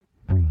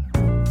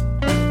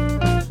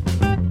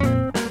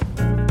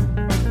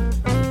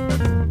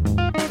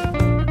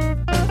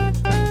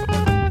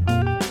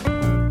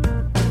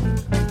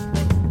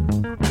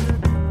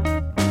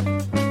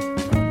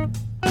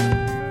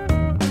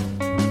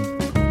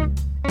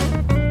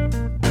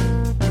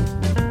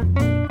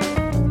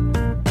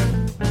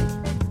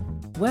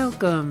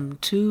Welcome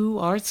to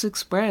Arts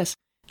Express.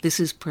 This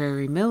is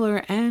Prairie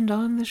Miller, and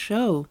on the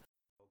show.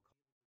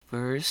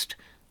 First,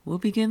 we'll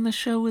begin the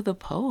show with a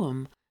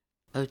poem,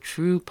 a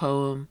true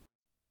poem.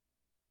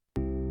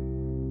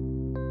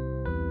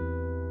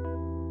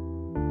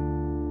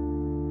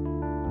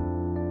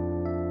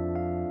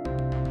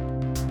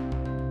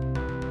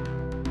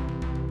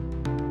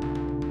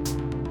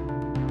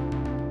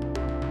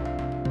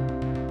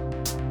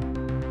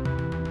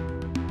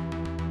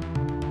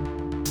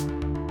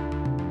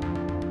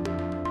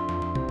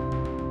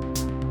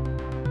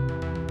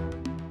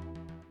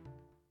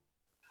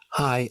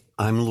 Hi,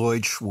 I'm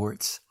Lloyd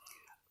Schwartz.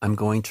 I'm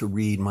going to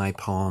read my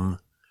poem,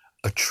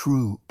 A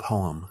True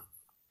Poem.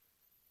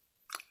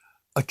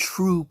 A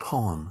true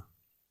poem.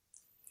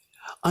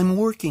 I'm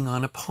working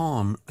on a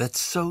poem that's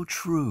so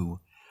true,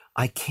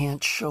 I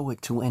can't show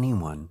it to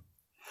anyone.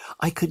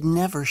 I could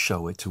never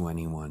show it to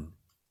anyone,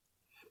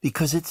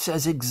 because it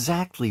says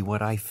exactly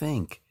what I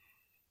think,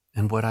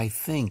 and what I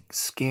think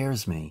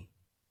scares me.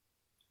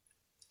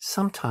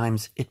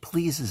 Sometimes it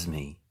pleases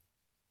me.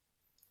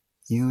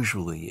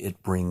 Usually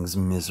it brings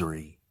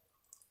misery.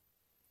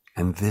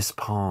 And this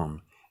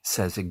poem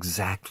says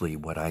exactly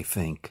what I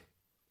think.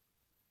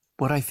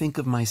 What I think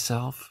of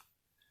myself,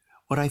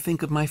 what I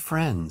think of my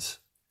friends,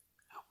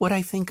 what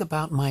I think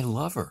about my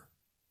lover.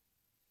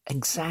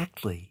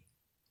 Exactly.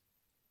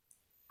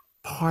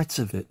 Parts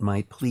of it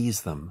might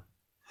please them.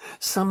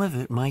 Some of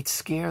it might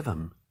scare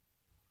them.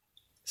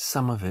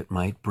 Some of it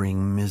might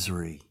bring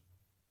misery.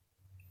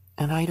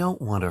 And I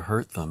don't want to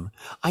hurt them.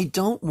 I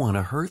don't want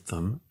to hurt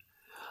them.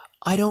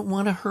 I don't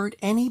want to hurt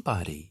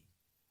anybody.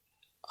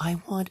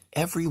 I want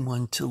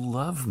everyone to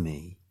love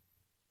me.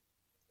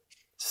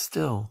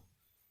 Still,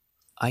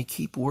 I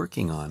keep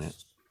working on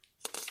it.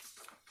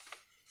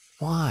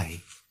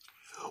 Why?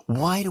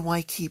 Why do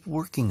I keep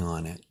working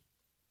on it?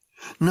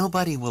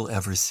 Nobody will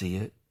ever see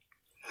it.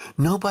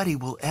 Nobody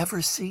will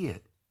ever see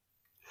it.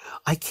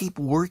 I keep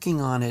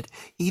working on it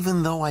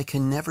even though I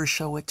can never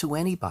show it to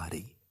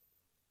anybody.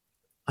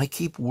 I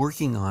keep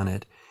working on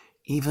it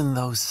even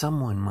though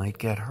someone might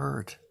get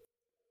hurt.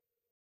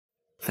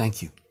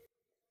 Thank you.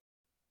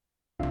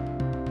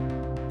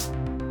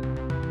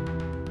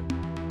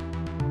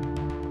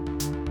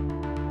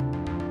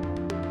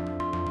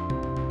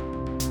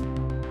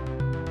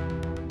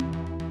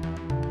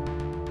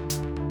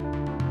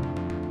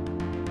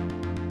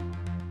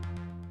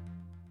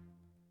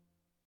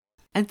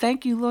 And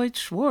thank you, Lloyd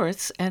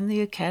Schwartz and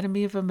the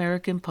Academy of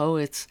American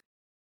Poets.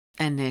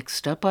 And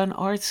next up on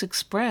Arts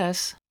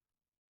Express...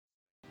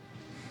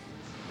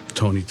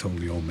 Tony told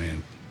the old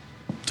man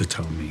to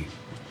tell me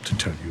to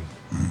tell you.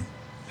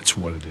 It's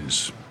what it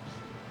is.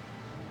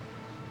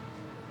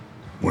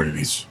 What it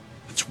is?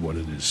 It's what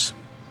it is.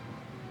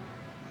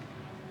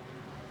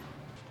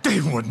 They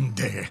wouldn't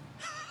dare.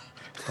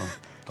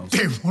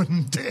 They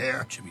wouldn't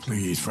dare. Jimmy,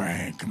 please,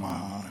 Frank, come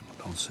on.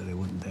 Don't say they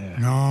wouldn't dare.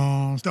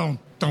 No,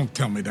 don't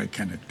tell me that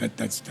kind of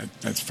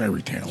that's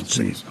fairy tales.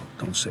 Please,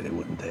 don't say they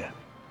wouldn't dare.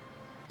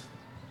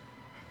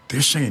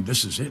 They're saying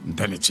this is it, and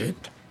then it's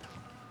it.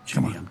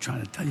 Jimmy, come on. I'm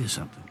trying to tell you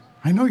something.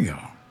 I know you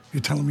are. You're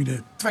telling me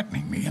they're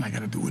threatening me, and I got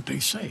to do what they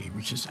say,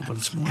 which is but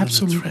it's more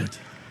absolutely than a threat.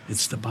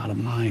 It's the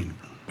bottom line.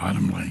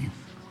 Bottom line.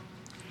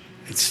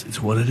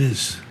 It's what it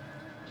is.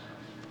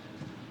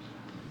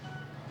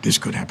 This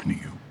could happen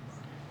to you.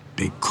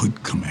 They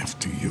could come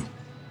after you.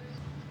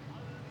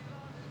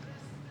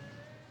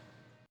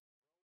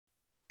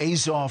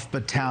 Azov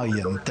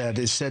Battalion, that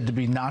is said to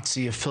be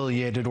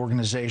Nazi-affiliated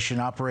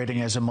organization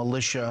operating as a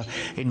militia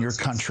in your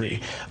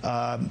country,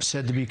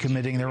 said to be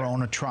committing their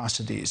own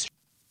atrocities.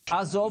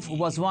 Azov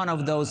was one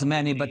of those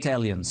many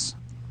battalions.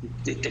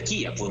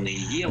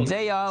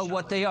 They are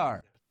what they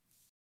are.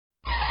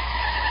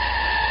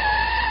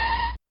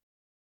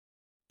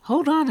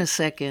 Hold on a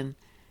second.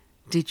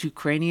 Did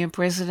Ukrainian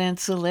President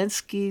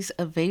Zelensky's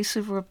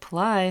evasive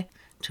reply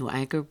to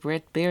anchor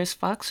Bret Baier's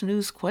Fox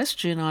News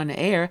question on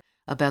air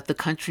about the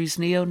country's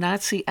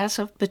neo-Nazi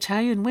Azov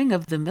Battalion wing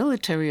of the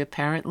military,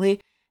 apparently,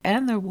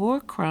 and their war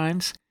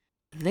crimes,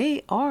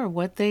 they are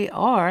what they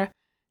are,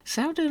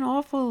 sound an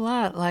awful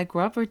lot like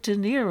Robert De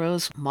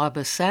Niro's mob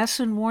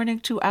assassin warning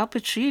to Al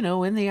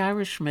Pacino in The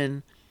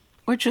Irishman.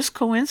 Or just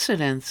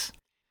coincidence?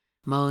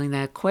 Mulling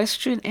that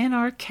question in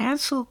our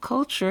Cancel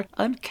Culture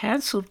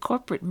Uncanceled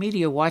Corporate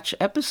Media Watch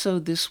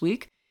episode this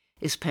week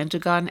is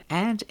Pentagon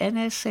and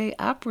NSA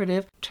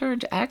operative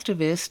turned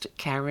activist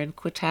Karen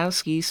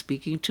Kwiatkowski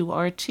speaking to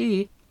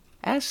RT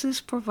as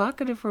this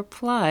provocative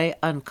reply,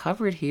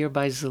 uncovered here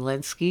by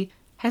Zelensky,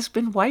 has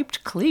been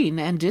wiped clean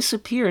and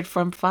disappeared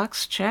from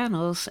Fox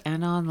channels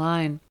and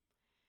online.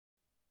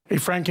 A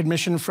frank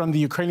admission from the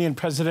Ukrainian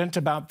president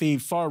about the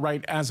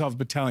far-right Azov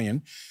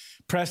Battalion.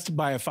 Pressed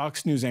by a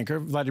Fox News anchor,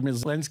 Vladimir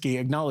Zelensky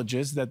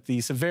acknowledges that the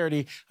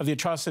severity of the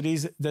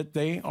atrocities that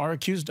they are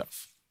accused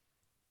of.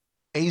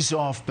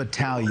 Azov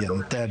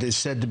Battalion, that is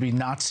said to be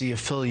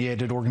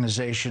Nazi-affiliated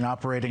organization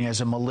operating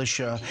as a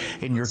militia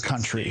in your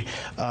country,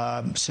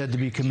 said to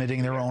be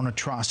committing their own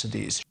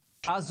atrocities.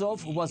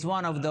 Azov was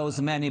one of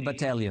those many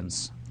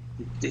battalions.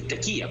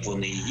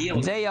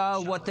 They are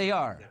what they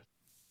are.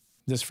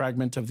 This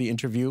fragment of the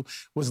interview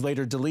was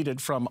later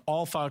deleted from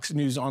all Fox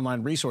News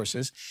online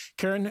resources.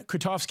 Karen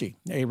Kutowski,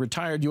 a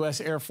retired U.S.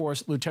 Air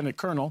Force lieutenant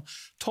colonel,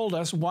 told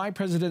us why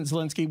President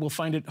Zelensky will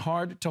find it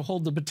hard to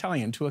hold the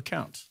battalion to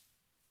account.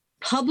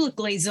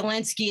 Publicly,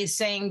 Zelensky is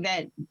saying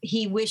that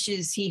he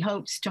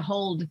hopes to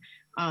hold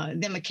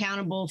them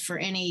accountable for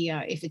any,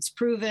 if it's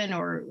proven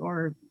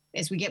or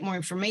as we get more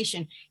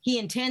information, he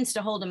intends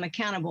to hold them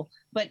accountable.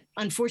 But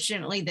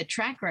unfortunately, the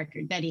track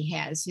record that he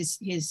has,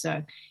 his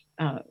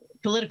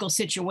political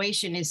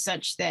situation is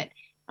such that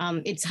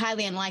it's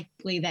highly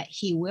unlikely that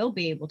he will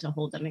be able to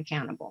hold them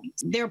accountable.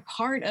 They're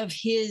part of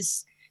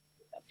his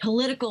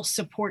political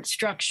support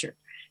structure.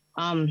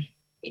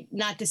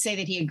 Not to say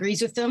that he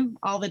agrees with them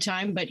all the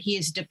time, but he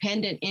is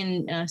dependent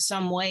in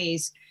some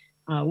ways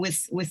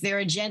with their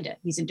agenda.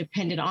 He's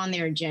dependent on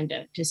their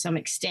agenda to some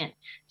extent.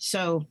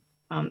 So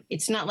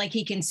it's not like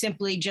he can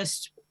simply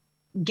just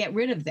get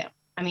rid of them.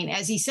 I mean,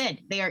 as he said,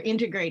 they are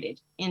integrated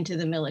into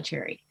the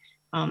military.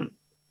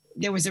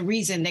 There was a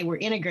reason they were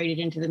integrated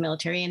into the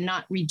military and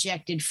not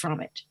rejected from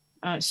it.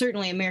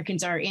 Certainly,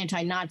 Americans are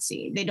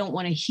anti-Nazi. They don't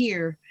want to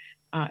hear,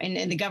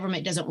 and the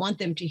government doesn't want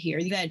them to hear,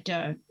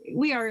 that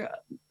we are,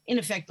 in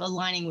effect,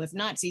 aligning with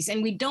Nazis.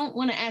 And we don't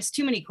want to ask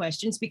too many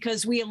questions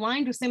because we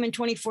aligned with them in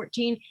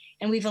 2014,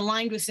 and we've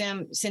aligned with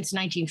them since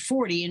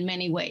 1940 in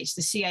many ways.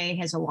 The CIA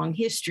has a long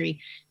history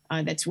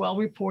that's well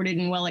reported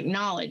and well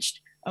acknowledged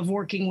of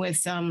working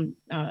with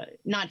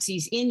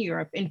Nazis in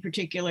Europe, in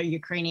particular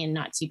Ukrainian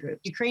Nazi group.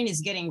 Ukraine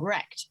is getting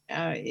wrecked.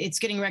 It's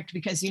getting wrecked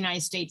because the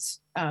United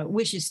States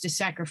wishes to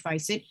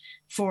sacrifice it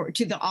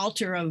to the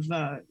altar of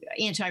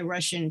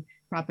anti-Russian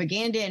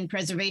propaganda and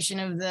preservation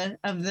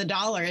of the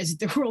dollar as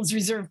the world's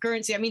reserve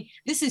currency. I mean,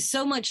 this is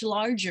so much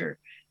larger,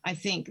 I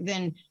think,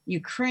 than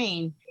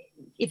Ukraine.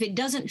 If it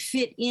doesn't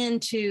fit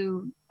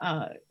into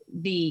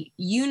the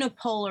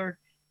unipolar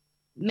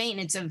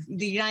maintenance of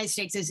the United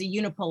States as a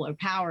unipolar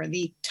power,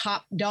 the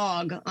top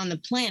dog on the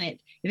planet,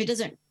 if it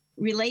doesn't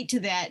relate to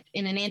that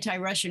in an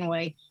anti-Russian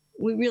way,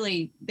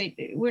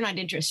 we're not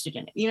interested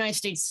in it. The United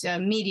States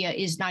media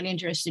is not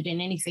interested in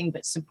anything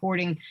but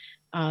supporting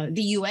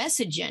the U.S.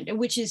 agenda,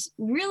 which is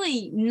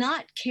really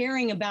not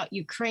caring about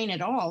Ukraine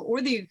at all, or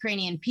the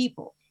Ukrainian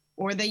people,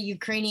 or the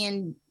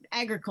Ukrainian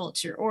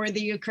agriculture, or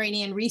the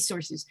Ukrainian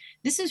resources.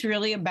 This is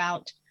really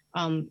about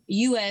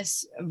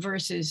U.S.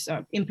 versus,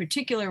 in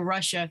particular,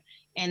 Russia,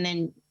 and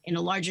then, in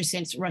a larger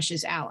sense,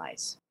 Russia's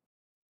allies.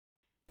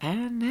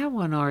 And now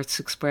on Arts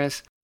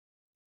Express.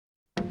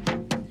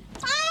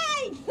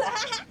 Hi!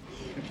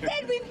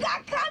 Then we've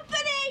got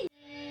company!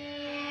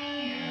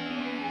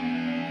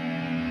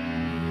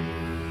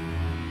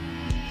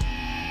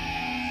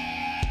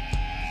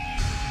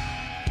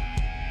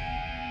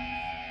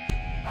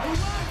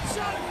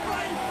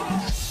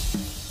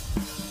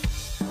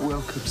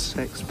 Welcome,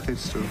 Sex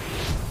Pistols.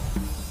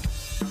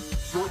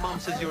 Your mum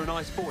says you're a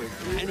nice boy.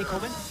 Any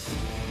comment?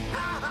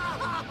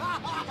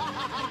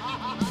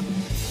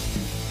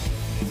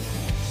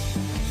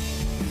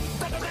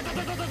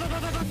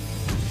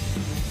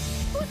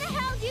 Who the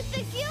hell do you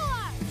think you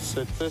are?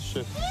 Sid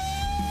Vicious.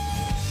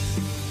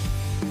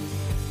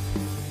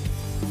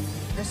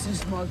 This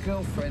is my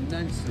girlfriend,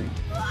 Nancy.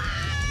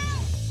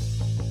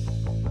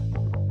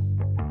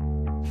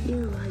 You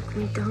like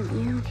me, don't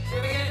you?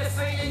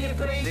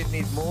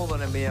 Sydney's more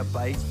than a mere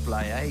bass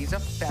player. He's a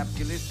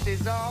fabulous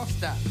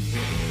disaster.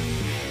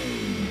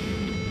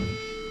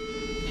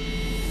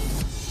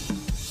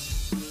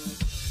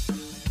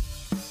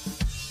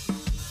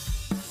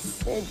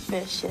 Sid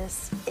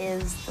Vicious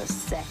is the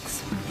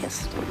Sex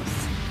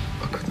Pistols.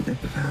 I couldn't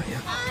live without you.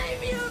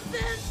 I'm your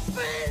best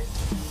friend.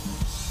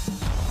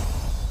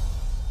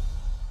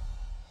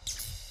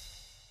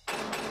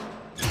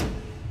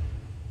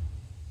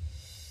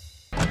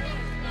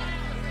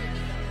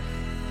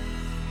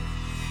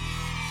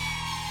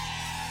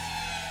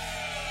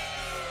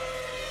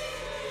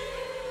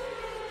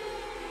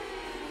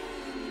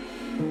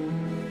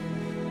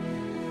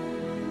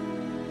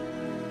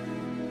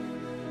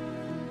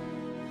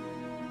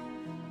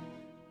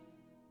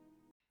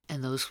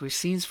 And those were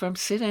scenes from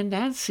Sid and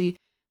Nancy,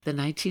 the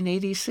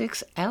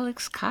 1986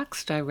 Alex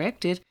Cox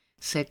directed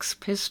Sex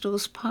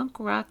Pistols punk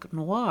rock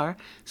noir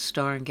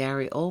starring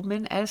Gary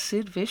Oldman as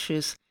Sid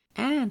Vicious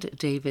and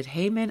David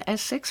Heyman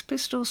as Sex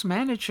Pistols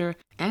manager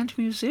and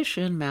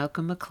musician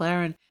Malcolm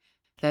McLaren.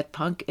 That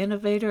punk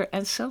innovator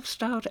and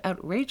self-styled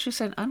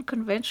outrageous and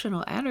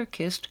unconventional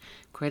anarchist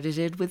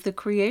credited with the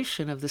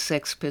creation of the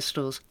Sex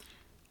Pistols.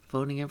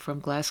 Phoning in from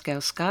Glasgow,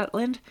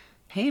 Scotland,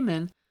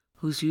 Heyman,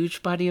 whose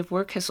huge body of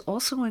work has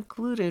also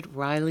included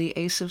Riley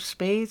Ace of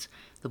Spades,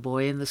 The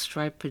Boy in the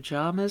Striped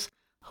Pajamas,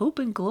 Hope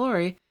and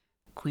Glory,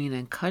 Queen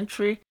and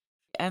Country,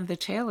 and The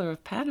Tailor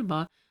of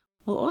Panama,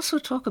 will also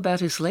talk about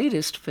his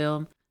latest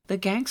film, the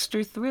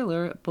gangster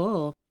thriller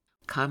Bull,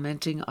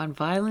 commenting on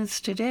violence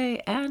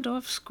today and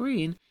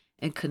off-screen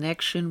in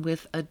connection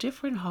with a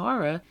different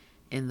horror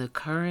in the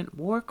current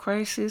war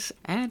crisis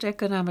and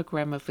economic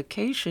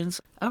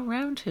ramifications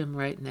around him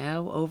right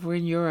now over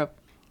in Europe,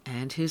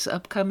 and his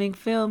upcoming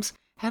films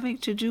having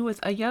to do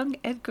with a young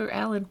Edgar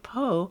Allan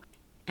Poe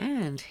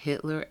and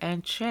Hitler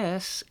and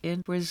Chess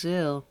in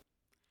Brazil.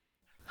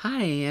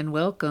 Hi, and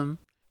welcome.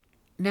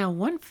 Now,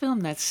 one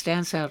film that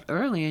stands out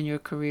early in your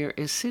career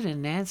is Sid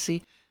and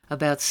Nancy,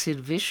 about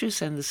Sid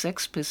Vicious and the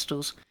Sex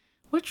Pistols.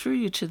 What drew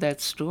you to that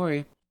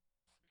story?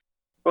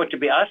 Well, to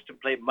be asked to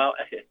play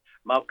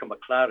Malcolm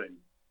McLaren,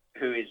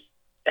 who is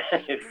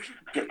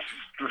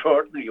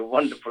extraordinarily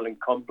wonderful and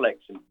complex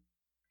and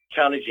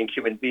challenging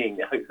human being,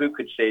 who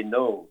could say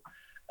no?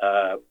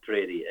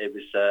 Brady, it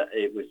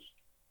was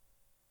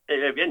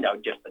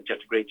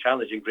just a great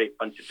challenge and great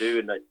fun to do,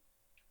 and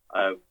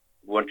I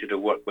wanted to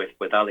work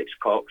with Alex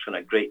Cox and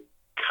a great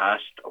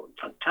cast,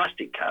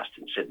 fantastic cast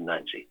in Sid and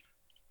Nancy.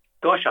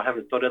 Gosh, I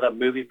haven't thought of that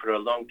movie for a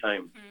long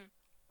time.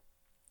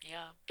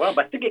 Yeah. Well,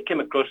 but I think it came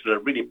across as a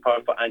really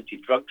powerful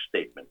anti-drug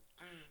statement.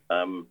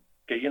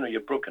 Because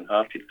you're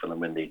broken-hearted for them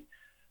when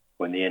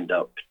they end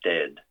up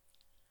dead.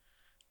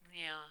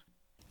 Yeah.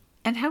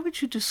 And how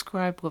would you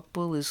describe what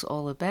Bull is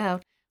all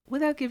about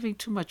without giving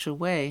too much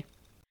away?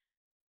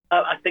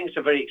 I think it's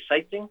a very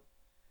exciting,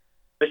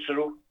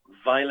 visceral,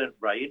 violent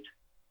ride.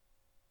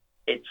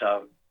 It's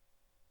a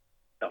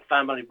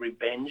family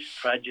revenge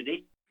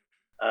tragedy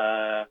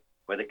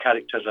where the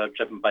characters are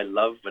driven by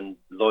love and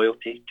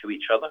loyalty to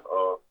each other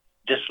or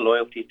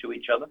disloyalty to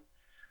each other.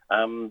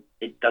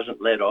 It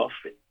doesn't let off.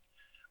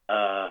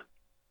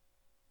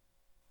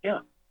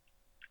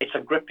 It's a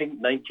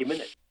gripping 90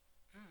 minutes.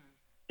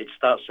 It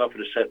starts off at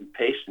a certain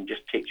pace and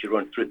just takes you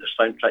on through. The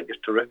soundtrack is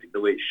terrific the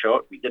way it's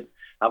shot. We didn't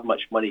have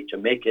much money to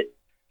make it,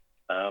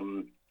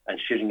 and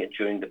shooting it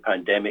during the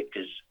pandemic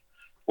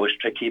was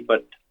tricky,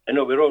 but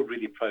we're all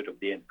really proud of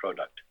the end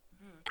product.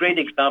 Great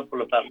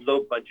example of that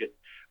low-budget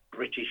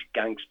British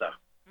gangster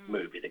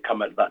movie that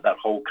come out of that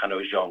whole kind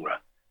of genre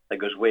that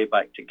goes way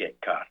back to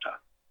Get Carter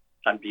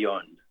and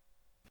beyond.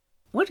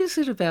 What is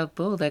it about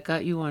Bull that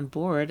got you on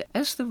board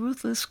as the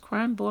ruthless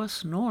crime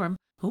boss Norm,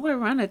 who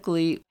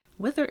ironically,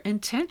 whether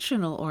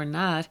intentional or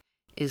not,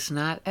 is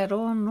not at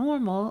all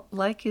normal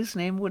like his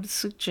name would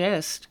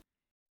suggest?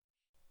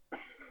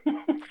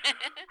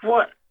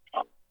 What?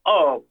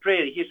 Oh,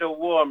 Brady, he's a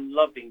warm,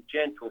 loving,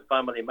 gentle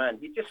family man.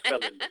 He just fell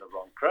into the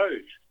wrong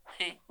crowd.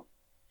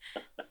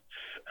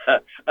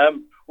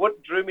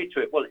 What drew me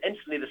to it? Well,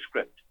 instantly the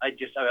script. I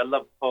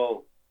love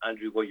Paul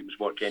Andrew Williams'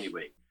 work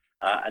anyway.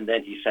 And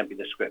then he sent me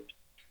the script.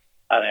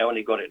 And I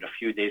only got it a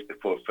few days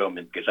before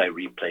filming because I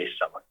replaced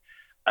someone.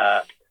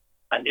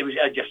 And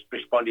I just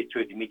responded to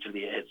it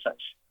immediately. It had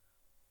such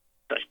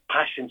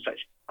passion, such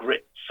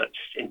grit, such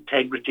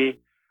integrity.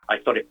 I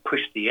thought it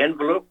pushed the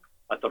envelope.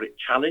 I thought it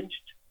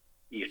challenged.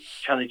 It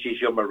challenges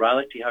your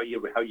morality, how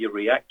you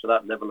react to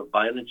that level of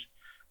violence,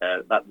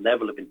 that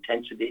level of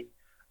intensity.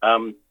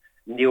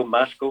 Neil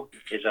Maskell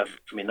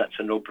that's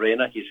a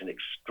no-brainer. He's an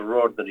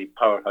extraordinary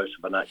powerhouse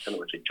of an actor. It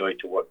was a joy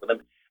to work with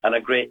him, and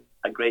a great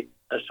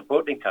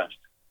supporting cast.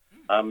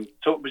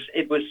 So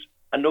it was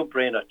a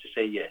no-brainer to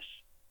say yes,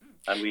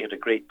 and we had a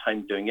great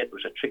time doing it. It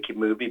was a tricky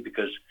movie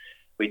because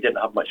we didn't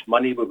have much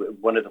money. We were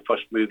one of the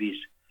first movies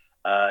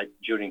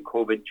during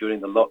COVID, during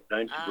the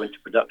lockdown, to go into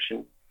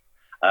production.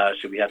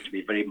 So we had to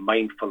be very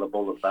mindful of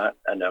all of that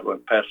and our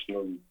own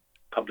personal and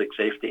public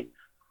safety.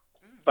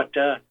 But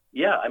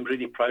I'm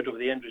really proud of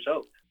the end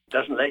result. It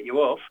doesn't let you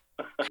off.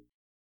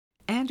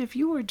 And if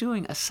you were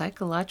doing a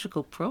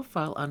psychological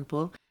profile on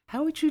Bull,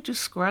 how would you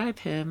describe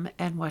him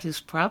and what his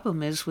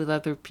problem is with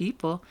other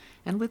people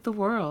and with the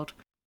world?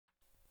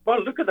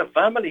 Well, look at the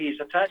family he's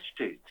attached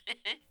to.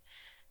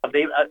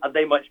 Are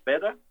they much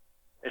better?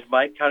 Is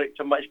my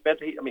character much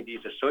better?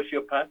 He's a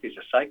sociopath. He's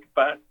a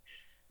psychopath.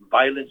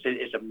 Violence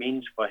is a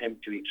means for him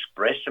to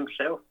express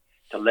himself,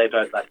 to let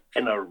out that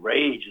inner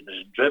rage that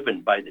is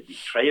driven by the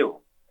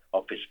betrayal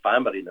of his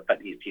family and the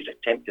fact he's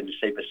attempting to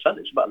save his son.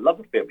 It's about a love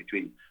affair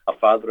between a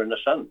father and a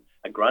son,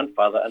 a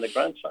grandfather and a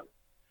grandson.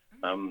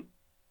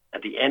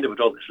 At the end of it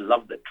all, it's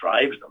love that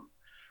drives them.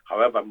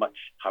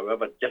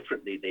 However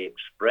differently they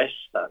express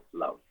that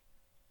love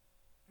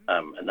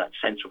and that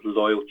sense of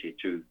loyalty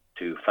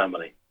to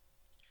family.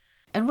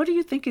 And what do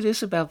you think it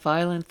is about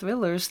violent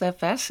thrillers that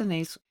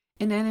fascinates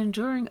in an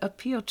enduring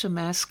appeal to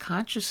mass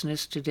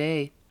consciousness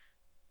today?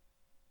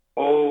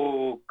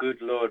 Oh,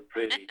 good Lord,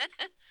 Brady.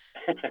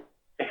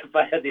 If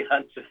I had the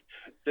answer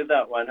to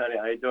that one, honey,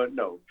 I don't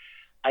know.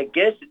 I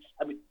guess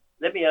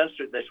let me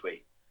answer it this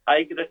way.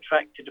 I get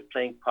attracted to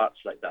playing parts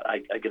like that. I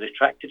get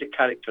attracted to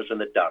characters on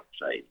the dark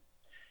side,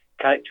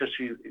 characters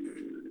who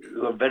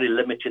are very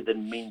limited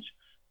in means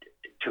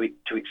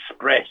to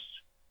express,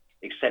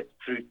 except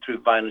through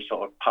violence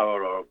or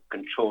power or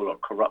control or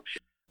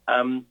corruption.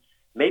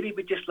 Maybe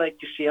we just like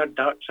to see our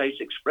dark sides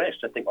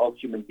expressed. I think all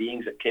human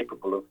beings are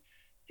capable of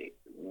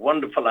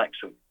wonderful acts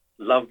of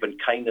love and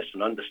kindness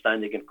and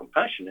understanding and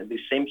compassion. And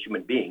these same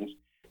human beings,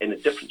 in a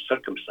different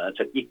circumstance,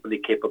 are equally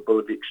capable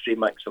of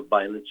extreme acts of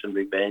violence and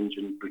revenge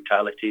and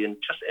brutality and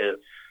just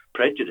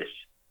prejudice.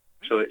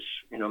 So it's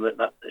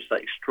it's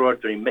that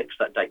extraordinary mix,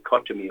 that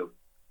dichotomy of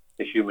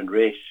the human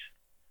race.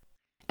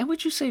 And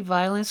would you say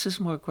violence is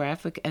more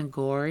graphic and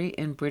gory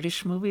in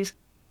British movies?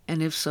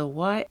 And if so,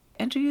 why?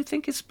 And do you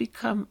think it's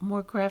become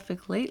more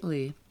graphic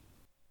lately?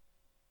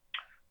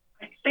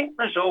 think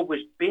there's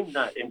always been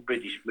that in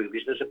British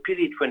movies. There's a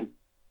period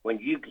when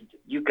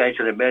you guys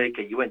in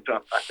America, you went through,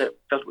 I felt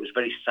it was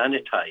very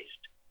sanitized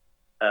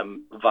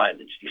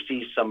violence. You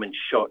see someone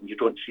shot and you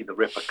don't see the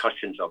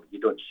repercussions of it. You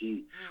don't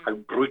see how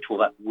brutal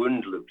that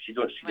wound looks. You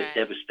don't see the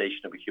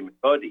devastation of a human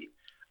body.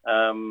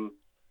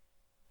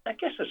 I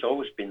guess there's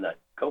always been that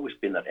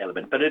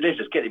element. But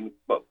it's getting,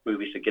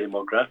 movies are getting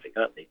more graphic,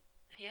 aren't they?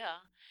 Yeah.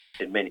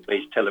 In many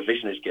ways,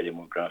 television is getting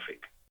more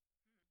graphic.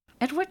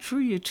 And what drew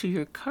you to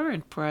your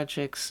current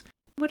projects?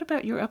 What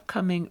about your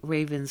upcoming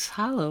Raven's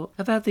Hollow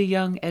about the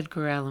young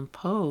Edgar Allan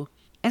Poe?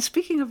 And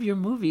speaking of your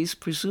movies,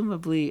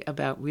 presumably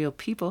about real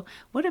people,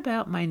 what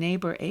about My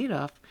Neighbor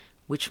Adolf,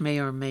 which may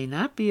or may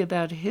not be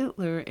about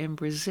Hitler in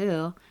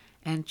Brazil,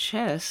 and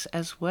chess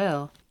as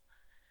well?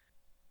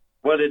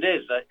 Well, it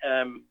is.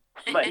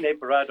 My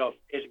Neighbor Adolf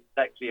is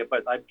exactly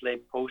about, I play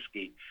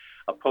Polski,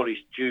 a Polish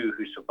Jew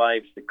who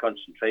survives the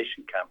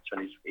concentration camps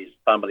when his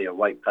family are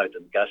wiped out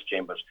in the gas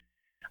chambers.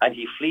 And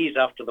he flees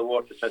after the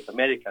war to South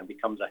America and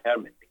becomes a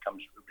hermit,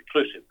 becomes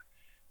reclusive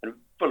and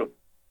full of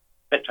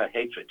bitter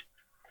hatred.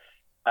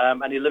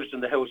 And he lives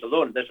in the hills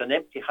alone. There's an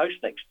empty house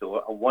next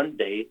door, and one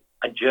day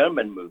a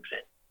German moves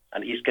in,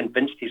 and he's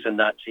convinced he's a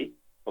Nazi.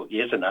 Well, he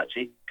is a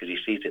Nazi because he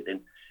sees it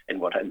in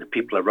the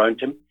people around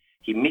him.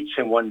 He meets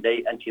him one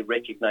day, and he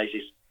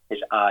recognizes his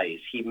eyes.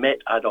 He met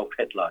Adolf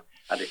Hitler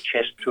at a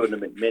chess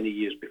tournament many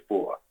years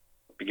before,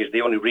 because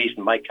the only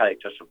reason my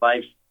character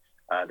survives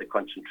the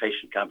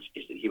concentration camps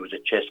is that he was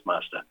a chess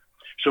master.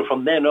 So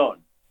from then on,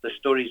 the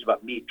story is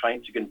about me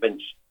trying to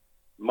convince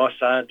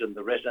Mossad and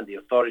the rest and the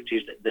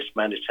authorities that this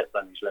man is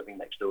Hitler and he's living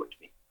next door to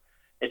me.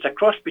 It's a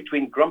cross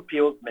between Grumpy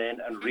Old Men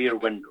and Rear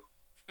Window.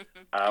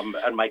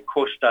 And my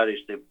co-star is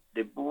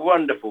the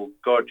wonderful,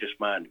 gorgeous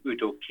man,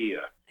 Udo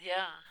Kier,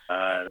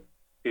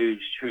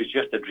 who's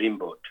just a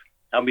dreamboat.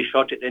 And we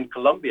shot it in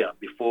Colombia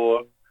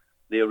before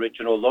the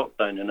original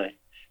lockdown, and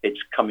it's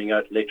coming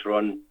out later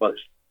on. Well,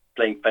 it's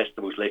playing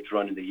festivals later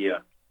on in the year.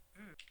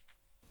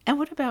 And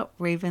what about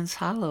Raven's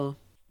Hollow?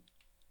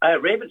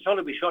 Raven's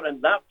Hollow we shot in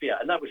Latvia,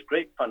 and that was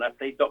great fun. I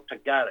played Dr.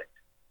 Garrett.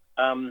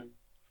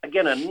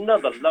 Again,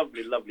 another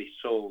lovely, lovely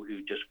soul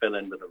who just fell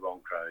in with the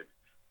wrong crowd.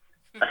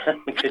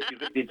 Because he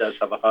really does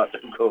have a heart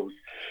of gold.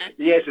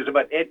 Yes, it's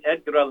about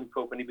Edgar Allan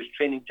Poe when he was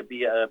training to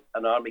be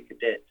an army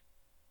cadet.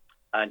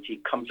 And he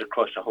comes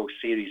across a whole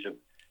series of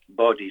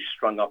bodies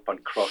strung up on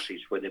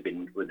crosses where the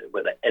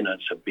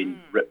innards have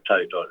been ripped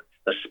out or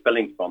they're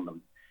spilling from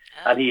them.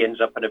 And he ends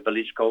up in a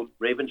village called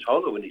Raven's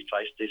Hollow and he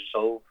tries to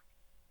solve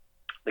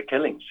the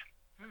killings.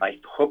 I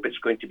hope it's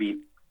going to be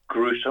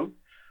gruesome.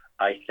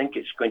 I think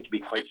it's going to be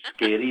quite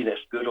scary. This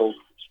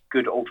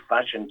good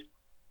old-fashioned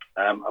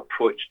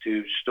approach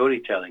to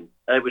storytelling.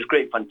 It was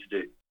great fun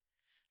to do.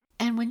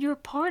 And when you're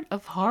part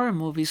of horror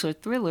movies or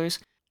thrillers,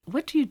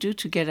 what do you do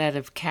to get out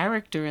of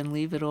character and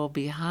leave it all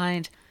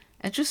behind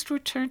and just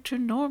return to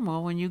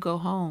normal when you go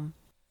home?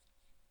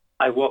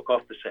 I walk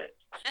off the set.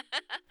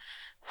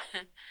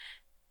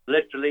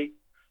 Literally,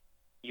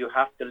 you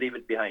have to leave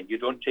it behind. You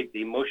don't take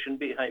the emotion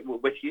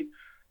with you.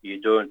 You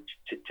don't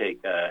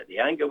take the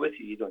anger with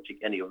you. You don't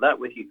take any of that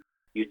with you.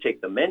 You take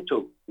the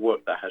mental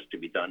work that has to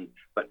be done.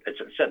 But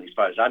certainly as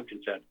far as I'm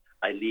concerned,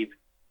 I leave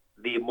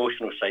the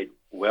emotional side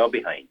well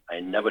behind. I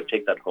never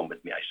take that home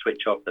with me. I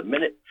switch off the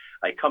minute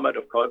I come out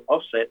of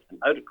offset and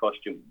out of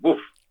costume. Woof!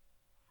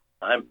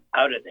 I'm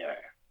out of there.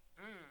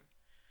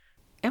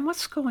 And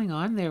what's going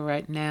on there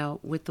right now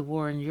with the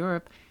war in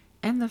Europe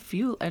and the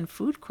fuel and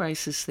food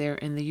crisis there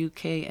in the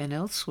UK and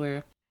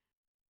elsewhere?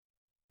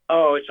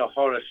 Oh, it's a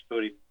horror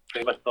story. I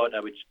never thought I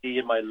would see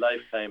in my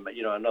lifetime,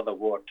 another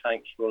war,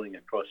 tanks rolling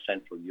across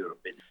Central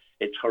Europe.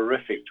 It's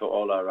horrific to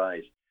all our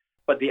eyes.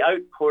 But the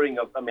outpouring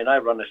of, I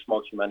run a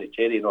small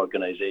humanitarian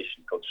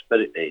organization called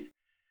Spirit Aid,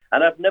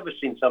 and I've never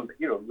seen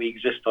we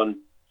exist on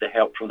the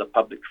help from the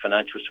public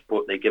financial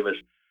support they give us.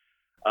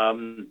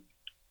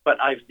 But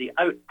the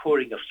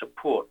outpouring of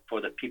support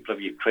for the people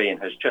of Ukraine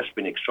has just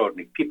been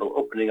extraordinary. People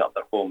opening up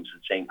their homes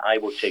and saying, I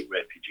will take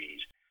refugees.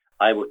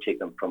 I will take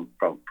them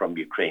from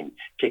Ukraine,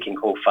 taking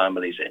whole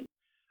families in.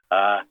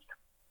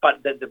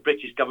 But the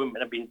British government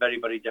have been very,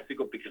 very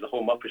difficult because the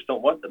Home Office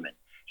don't want them in.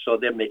 So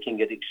they're making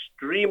it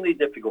extremely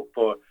difficult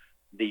for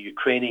the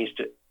Ukrainians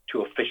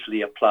to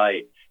officially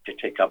apply to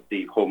take up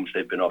the homes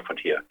they've been offered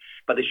here.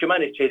 But the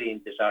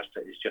humanitarian disaster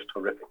is just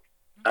horrific,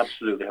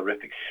 absolutely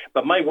horrific.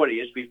 But my worry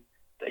is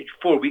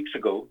 4 weeks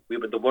ago,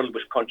 the world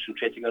was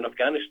concentrating on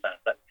Afghanistan,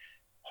 that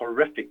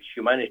horrific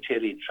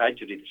humanitarian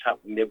tragedy that's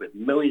happening there with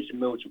millions and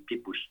millions of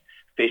people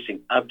facing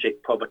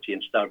abject poverty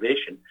and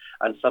starvation.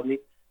 And suddenly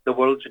the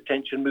world's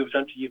attention moves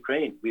on to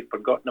Ukraine. We've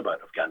forgotten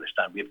about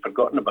Afghanistan. We've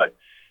forgotten about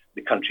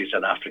the countries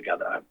in Africa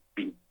that have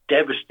been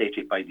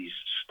devastated by these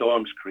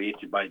storms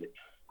created by the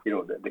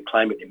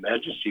climate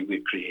emergency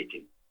we're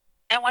creating.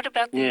 And what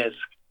about Yes.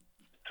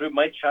 Through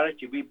my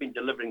charity, we've been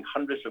delivering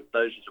hundreds of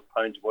thousands of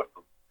pounds worth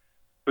of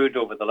food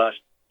over the last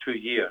 2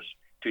 years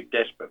to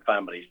desperate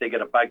families. They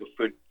get a bag of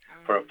food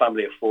for a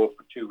family of 4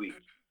 for 2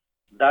 weeks.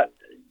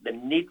 The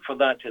need for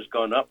that has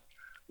gone up.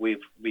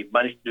 We've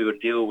managed to do a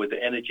deal with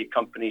the energy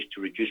companies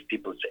to reduce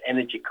people's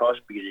energy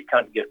costs because you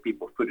can't give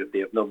people food if they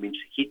have no means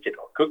to heat it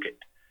or cook it.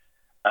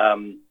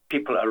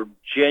 People are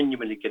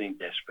genuinely getting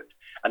desperate.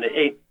 And it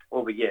ain't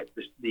over yet.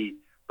 The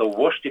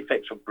worst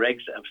effects of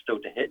Brexit have still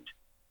to hit.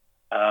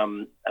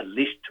 At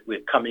least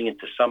we're coming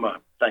into summer,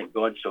 thank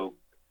God. So,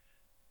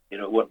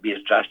 it won't be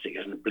as drastic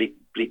as in the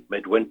bleak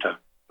midwinter.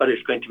 But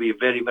it's going to be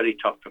very, very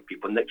tough for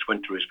people. Next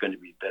winter is going to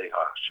be very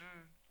harsh.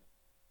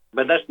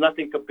 But that's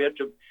nothing compared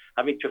to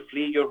having to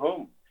flee your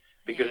home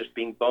because it's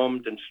being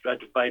bombed and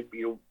stratified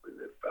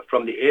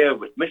from the air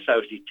with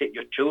missiles. You take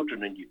your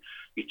children and you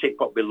take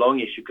what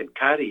belongings you can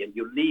carry, and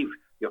you leave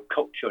your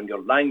culture and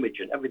your language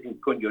and everything,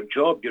 your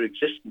job, your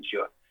existence,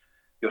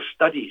 your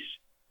studies,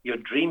 your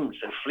dreams,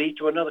 and flee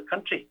to another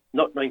country,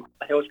 not knowing what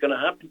the hell is going to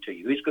happen to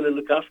you. Who's going to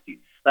look after you?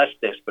 That's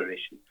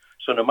desperation.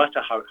 So no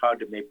matter how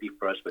hard it may be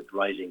for us with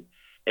rising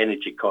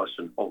energy costs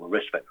and all the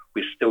rest of it,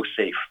 we're still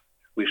safe.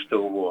 We're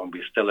still warm.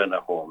 We're still in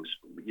our homes.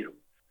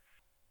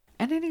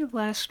 And any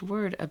last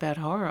word about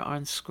horror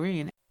on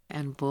screen?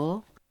 And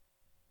Bull?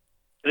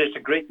 It's a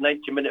great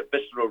 90-minute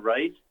visceral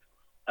ride.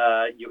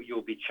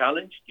 You'll be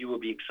challenged. You will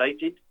be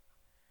excited.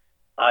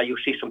 You'll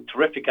see some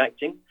terrific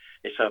acting.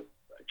 It's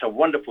a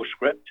wonderful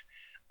script.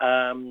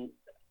 The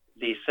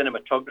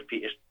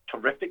cinematography is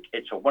terrific.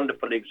 It's a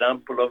wonderful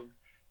example of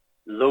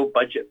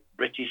low-budget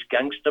British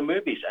gangster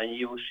movies. And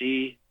you will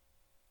see,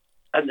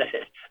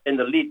 in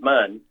the lead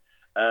man,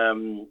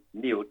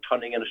 Neil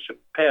turning in a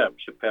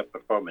superb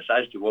performance,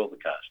 as do all the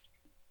cast.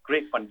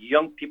 Great fun.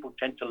 Young people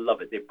tend to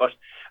love it. They burst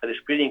at the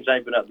screenings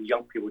I've been at. The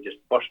young people just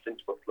burst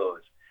into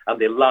applause, and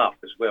they laugh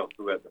as well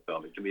throughout the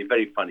film. It can be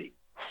very funny,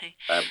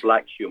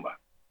 black humour.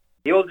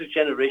 The older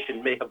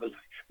generation may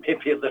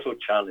be a little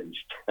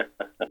challenged.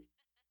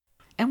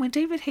 And when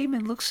David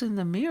Heyman looks in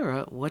the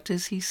mirror, what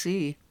does he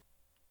see?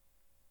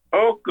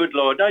 Oh, good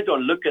Lord! I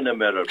don't look in the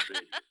mirror,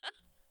 please.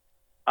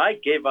 I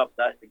gave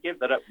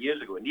that up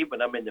years ago, and even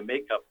when I'm in the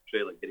makeup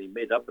trailer getting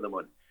made up in the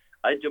morning,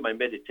 I do my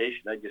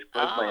meditation. I just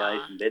close my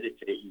eyes and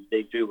meditate, and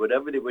they do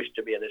whatever they wish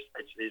to be, and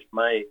it's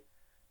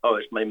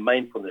my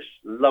mindfulness.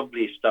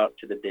 Lovely start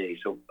to the day.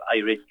 So I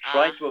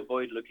try to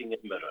avoid looking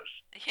at mirrors.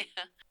 Yeah.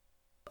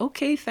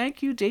 Okay,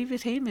 thank you,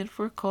 David Heyman,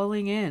 for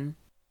calling in.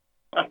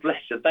 My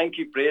pleasure. Thank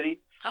you, Prairie.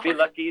 Be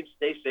lucky and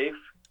stay safe.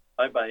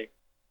 Bye-bye.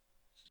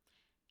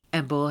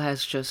 And Bull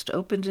has just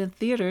opened in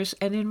theaters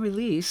and in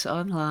release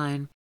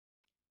online.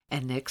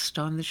 And next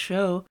on the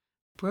show,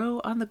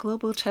 Bro on the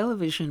Global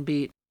Television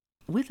Beat,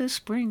 with a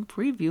spring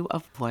preview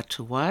of what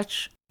to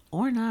watch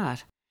or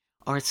not.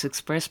 Arts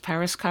Express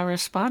Paris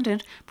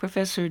correspondent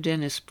Professor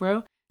Dennis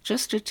Bro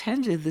just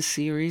attended the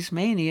Series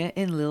Mania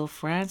in Lille,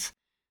 France,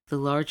 the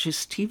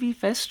largest TV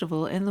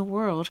festival in the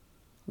world,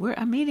 where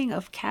a meeting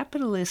of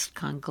capitalist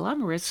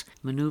conglomerates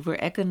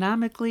maneuver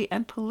economically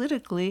and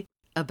politically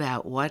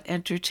about what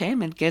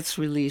entertainment gets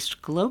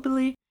released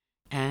globally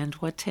and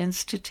what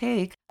tends to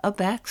take a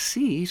back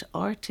seat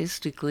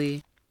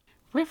artistically.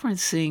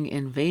 Referencing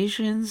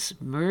invasions,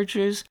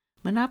 mergers,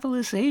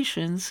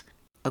 monopolizations,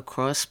 a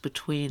cross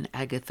between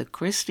Agatha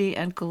Christie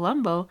and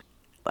Columbo,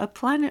 a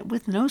planet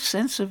with no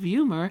sense of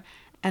humor,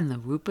 and the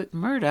Rupert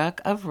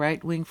Murdoch of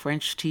right-wing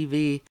French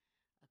TV.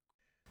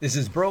 This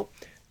is Bro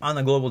on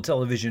the Global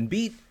Television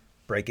Beat,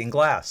 Breaking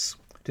Glass.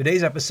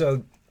 Today's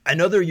episode,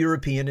 another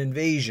European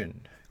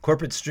invasion,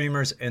 corporate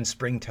streamers and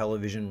spring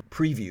television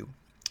preview.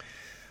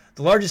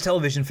 The largest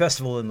television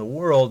festival in the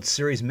world,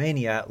 Series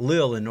Mania at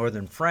Lille in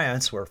northern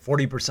France, where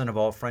 40% of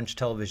all French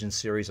television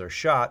series are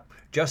shot,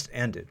 just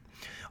ended.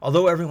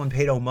 Although everyone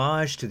paid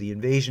homage to the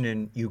invasion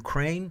in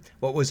Ukraine,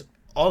 what was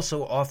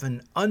also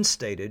often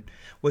unstated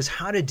was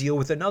how to deal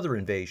with another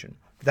invasion,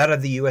 that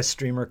of the U.S.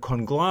 streamer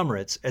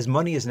conglomerates, as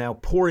money is now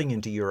pouring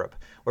into Europe,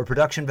 where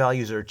production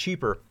values are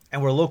cheaper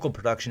and where local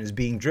production is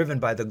being driven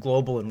by the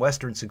global and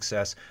Western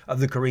success of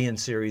the Korean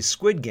series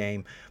Squid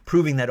Game,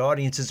 proving that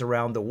audiences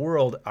around the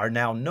world are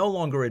now no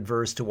longer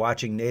adverse to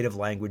watching native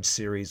language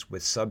series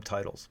with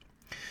subtitles.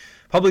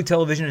 Public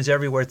television is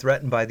everywhere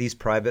threatened by these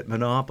private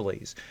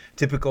monopolies.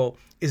 Typical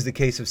is the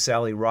case of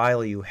Sally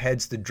Riley, who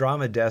heads the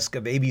drama desk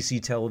of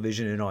ABC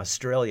Television in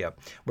Australia,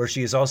 where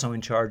she is also in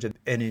charge of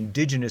an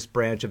indigenous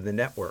branch of the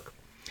network.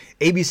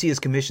 ABC has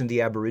commissioned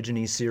the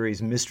Aborigine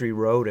series Mystery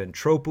Road and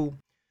Tropu,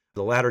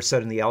 the latter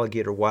set in the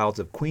alligator wilds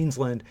of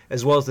Queensland,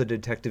 as well as the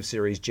detective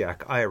series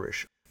Jack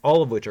Irish,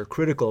 all of which are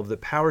critical of the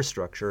power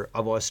structure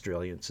of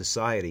Australian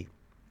society.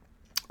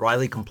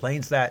 Riley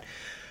complains that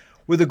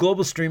with the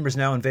global streamers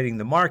now invading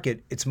the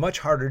market, it's much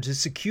harder to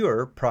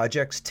secure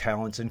projects,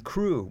 talents, and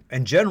crew,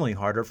 and generally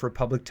harder for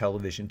public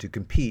television to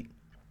compete.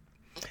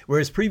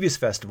 Whereas previous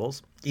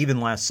festivals, even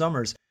last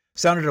summer's,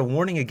 sounded a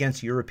warning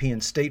against European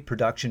state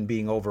production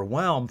being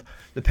overwhelmed,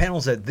 the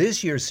panels at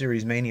this year's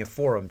Series Mania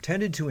Forum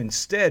tended to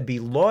instead be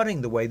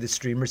lauding the way the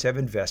streamers have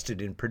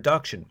invested in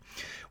production,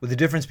 with the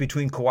difference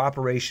between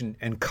cooperation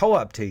and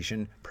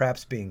co-optation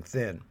perhaps being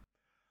thin.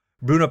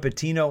 Bruno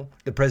Patino,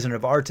 the president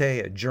of Arte,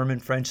 a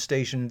German-French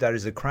station that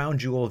is the crown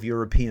jewel of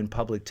European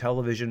public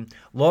television,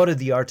 lauded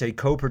the Arte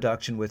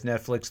co-production with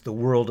Netflix, The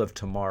World of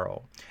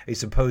Tomorrow, a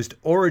supposed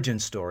origin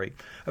story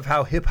of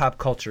how hip-hop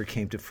culture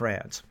came to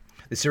France.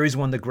 The series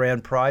won the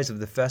grand prize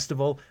of the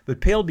festival, but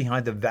paled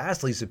behind the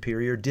vastly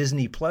superior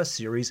Disney Plus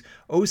series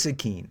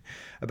Oussekine,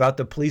 about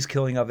the police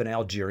killing of an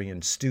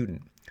Algerian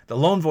student. The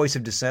lone voice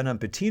of dissent on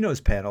Patino's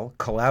panel,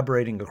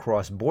 collaborating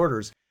across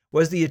borders,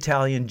 was the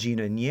Italian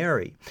Gina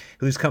Nieri,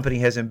 whose company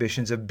has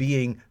ambitions of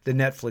being the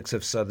Netflix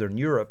of Southern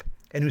Europe,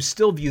 and who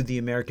still viewed the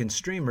American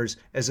streamers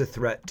as a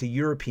threat to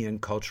European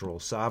cultural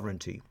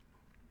sovereignty.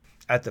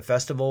 At the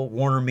festival,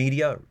 Warner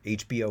Media,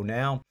 HBO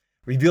Now,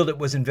 revealed it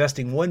was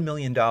investing $1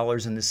 million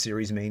in the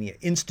Series Mania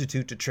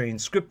Institute to train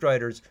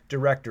scriptwriters,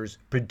 directors,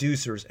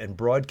 producers, and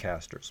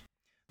broadcasters.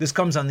 This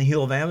comes on the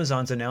heel of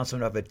Amazon's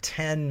announcement of a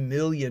 £10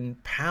 million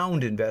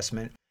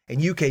investment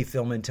in UK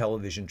film and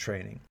television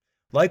training.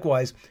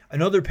 Likewise,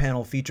 another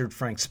panel featured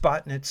Frank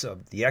Spotnitz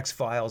of The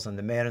X-Files and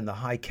The Man in the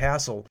High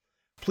Castle,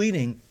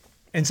 pleading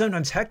and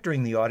sometimes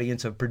hectoring the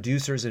audience of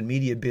producers and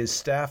media biz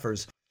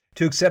staffers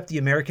to accept the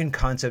American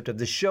concept of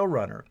the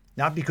showrunner,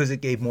 not because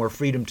it gave more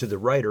freedom to the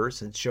writers,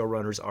 since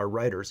showrunners are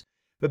writers,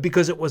 but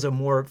because it was a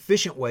more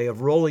efficient way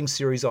of rolling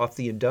series off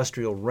the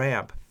industrial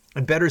ramp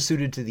and better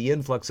suited to the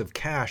influx of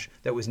cash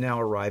that was now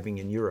arriving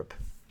in Europe.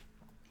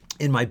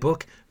 In my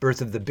book, Birth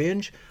of the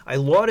Binge, I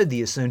lauded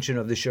the ascension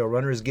of the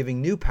showrunner as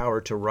giving new power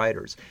to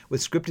writers,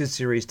 with scripted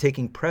series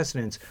taking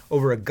precedence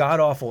over a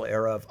god-awful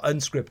era of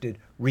unscripted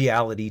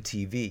reality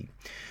TV.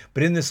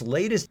 But in this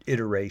latest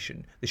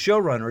iteration, the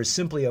showrunner is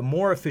simply a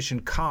more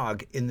efficient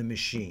cog in the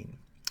machine.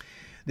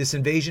 This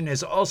invasion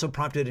has also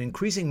prompted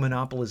increasing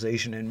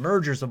monopolization and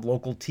mergers of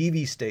local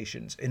TV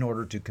stations in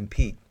order to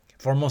compete.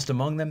 Foremost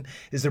among them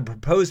is the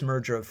proposed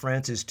merger of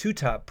France's two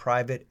top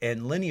private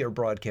and linear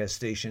broadcast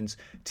stations,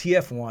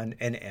 TF1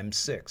 and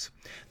M6.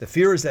 The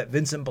fear is that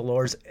Vincent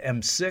Bolloré's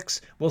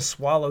M6 will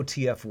swallow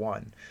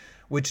TF1,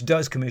 which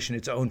does commission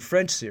its own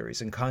French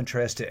series, in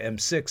contrast to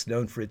M6,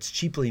 known for its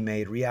cheaply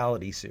made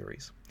reality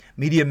series.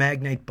 Media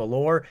magnate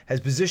Bolloré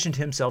has positioned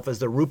himself as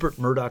the Rupert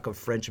Murdoch of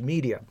French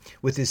media,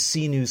 with his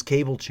CNews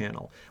cable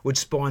channel, which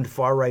spawned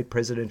far-right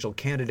presidential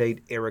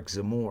candidate Éric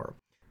Zemmour,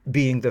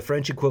 being the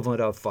French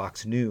equivalent of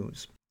Fox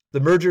News.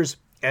 The mergers,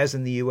 as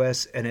in the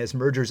U.S. and as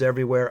mergers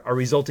everywhere, are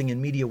resulting in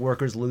media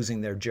workers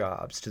losing their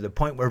jobs, to the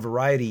point where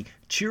Variety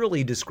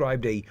cheerily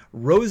described a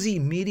rosy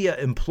media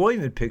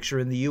employment picture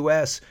in the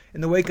U.S. in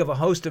the wake of a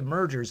host of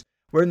mergers,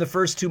 where in the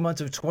first 2 months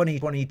of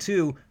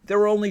 2022, there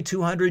were only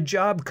 200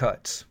 job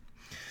cuts.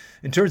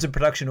 In terms of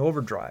production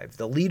overdrive,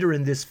 the leader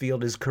in this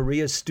field is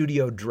Korea's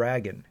Studio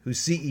Dragon, whose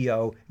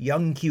CEO,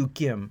 Young-Kyu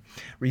Kim,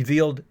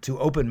 revealed to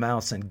open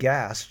mouths and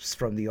gasps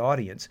from the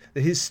audience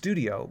that his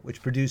studio,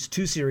 which produced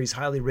two series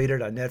highly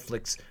rated on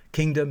Netflix,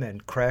 Kingdom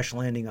and Crash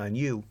Landing on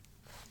You,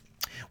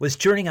 was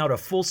churning out a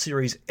full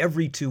series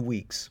every 2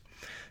 weeks.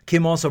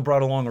 Kim also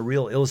brought along a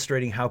reel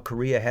illustrating how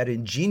Korea had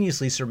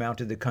ingeniously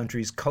surmounted the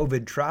country's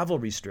COVID travel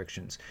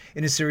restrictions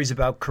in a series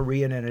about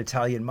Korean and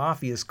Italian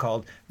mafias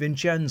called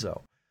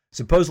Vincenzo,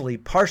 supposedly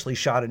partially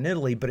shot in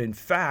Italy, but in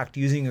fact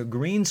using a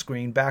green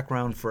screen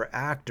background for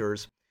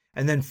actors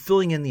and then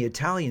filling in the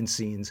Italian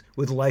scenes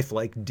with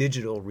lifelike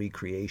digital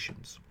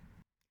recreations.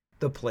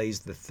 The play's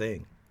the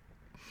thing.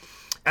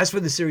 As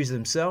for the series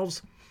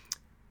themselves,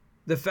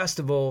 the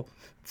festival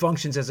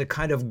functions as a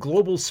kind of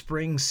global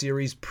spring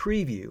series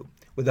preview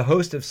with a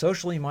host of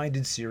socially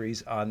minded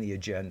series on the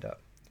agenda.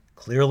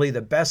 Clearly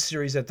the best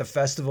series at the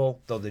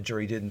festival, though the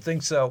jury didn't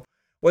think so,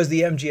 was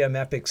the MGM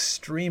epic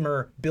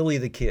streamer Billy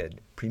the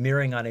Kid,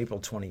 premiering on April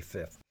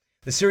 25th.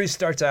 The series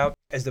starts out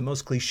as the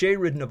most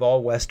cliché-ridden of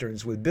all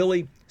westerns, with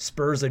Billy,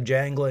 spurs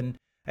a-janglin',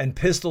 and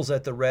pistols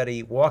at the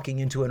ready, walking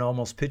into an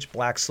almost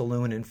pitch-black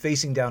saloon and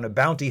facing down a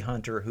bounty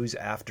hunter who's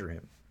after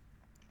him.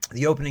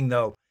 The opening,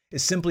 though,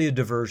 is simply a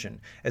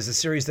diversion, as the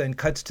series then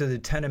cuts to the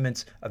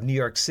tenements of New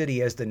York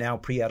City as the now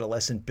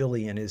pre-adolescent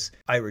Billy and his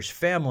Irish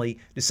family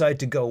decide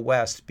to go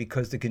west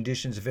because the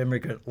conditions of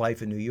immigrant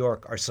life in New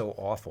York are so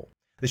awful.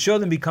 The show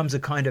then becomes a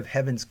kind of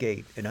Heaven's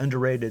Gate, an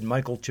underrated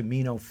Michael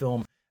Cimino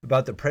film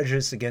about the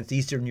prejudice against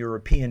Eastern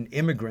European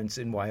immigrants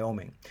in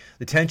Wyoming.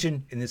 The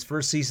tension in this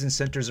first season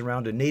centers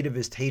around a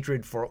nativist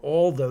hatred for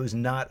all those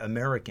not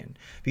American,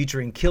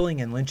 featuring killing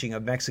and lynching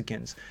of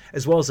Mexicans,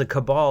 as well as a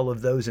cabal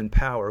of those in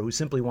power who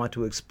simply want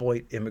to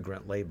exploit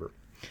immigrant labor.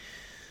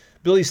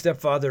 Billy's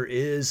stepfather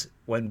is,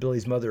 when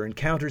Billy's mother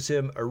encounters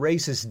him, a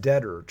racist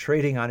debtor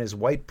trading on his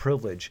white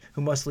privilege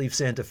who must leave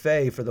Santa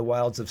Fe for the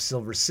wilds of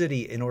Silver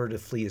City in order to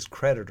flee his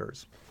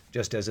creditors.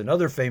 Just as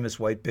another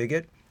famous white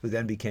bigot, who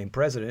then became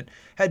president,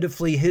 had to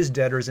flee his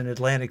debtors in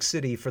Atlantic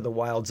City for the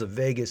wilds of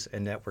Vegas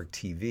and network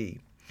TV.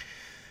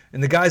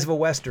 In the guise of a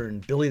Western,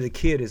 Billy the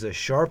Kid is a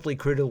sharply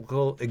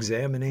critical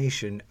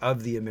examination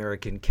of the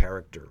American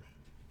character.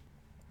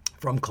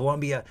 From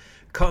Colombia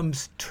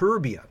comes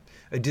Turbia,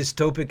 a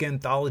dystopic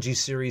anthology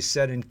series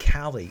set in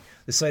Cali,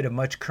 the site of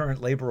much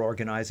current labor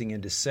organizing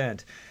and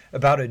dissent,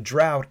 about a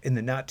drought in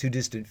the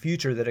not-too-distant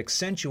future that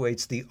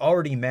accentuates the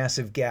already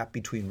massive gap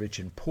between rich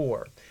and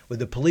poor, with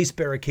the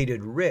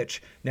police-barricaded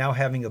rich now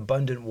having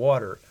abundant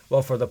water,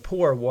 while for the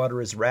poor,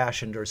 water is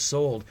rationed or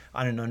sold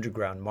on an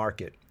underground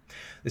market.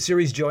 The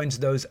series joins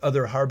those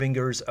other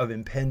harbingers of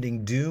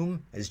impending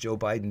doom, as Joe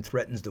Biden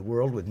threatens the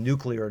world with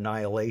nuclear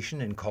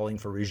annihilation and calling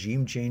for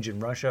regime change in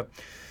Russia,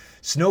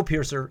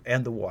 Snowpiercer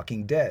and The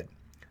Walking Dead.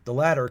 The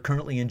latter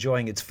currently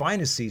enjoying its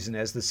finest season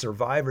as the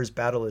survivors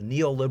battle a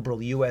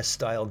neoliberal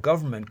U.S.-style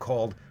government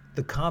called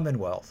the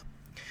Commonwealth.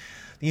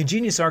 The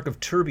ingenious arc of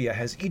Turbia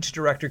has each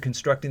director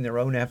constructing their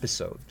own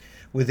episode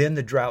within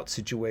the drought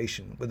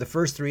situation, with the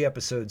first 3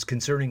 episodes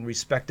concerning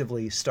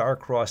respectively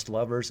star-crossed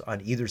lovers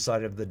on either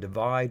side of the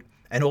divide,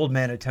 an old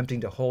man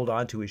attempting to hold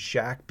on to his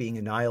shack being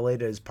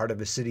annihilated as part of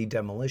a city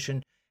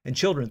demolition, and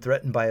children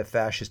threatened by a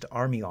fascist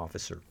army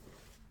officer.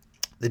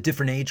 The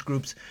different age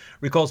groups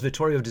recalls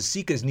Vittorio De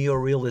Sica's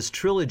neorealist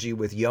trilogy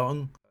with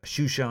young,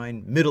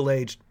 shoeshine,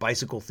 middle-aged,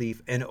 bicycle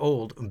thief, and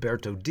old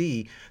Umberto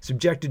D,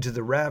 subjected to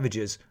the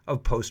ravages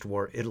of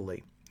post-war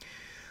Italy.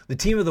 The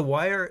team of The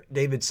Wire,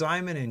 David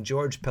Simon and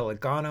George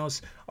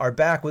Pelecanos, are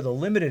back with a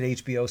limited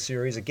HBO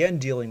series, again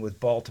dealing with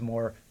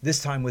Baltimore,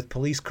 this time with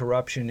police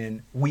corruption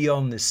in We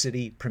Own the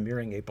City,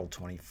 premiering April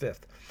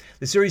 25th.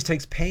 The series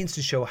takes pains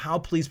to show how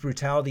police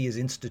brutality is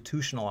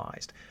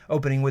institutionalized,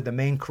 opening with the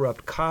main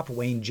corrupt cop,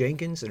 Wayne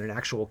Jenkins, in an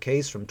actual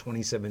case from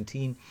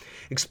 2017,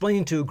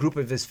 explaining to a group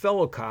of his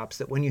fellow cops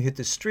that when you hit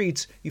the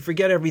streets, you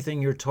forget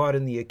everything you're taught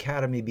in the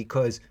academy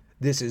because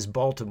this is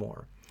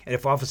Baltimore. And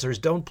if officers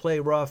don't play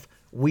rough,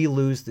 we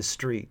lose the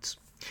streets.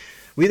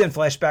 We then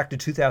flash back to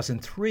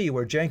 2003,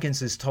 where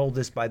Jenkins is told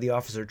this by the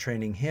officer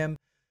training him,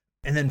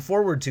 and then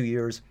forward 2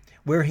 years,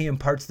 where he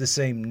imparts the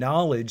same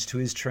knowledge to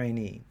his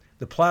trainee.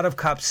 The plot of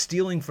cops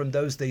stealing from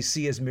those they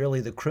see as merely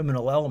the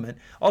criminal element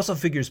also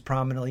figures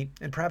prominently,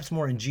 and perhaps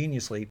more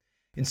ingeniously,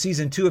 in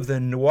Season 2 of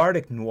the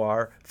Nordic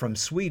noir from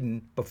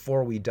Sweden,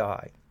 Before We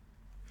Die.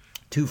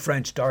 2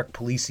 French dark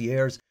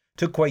policiers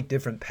took quite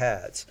different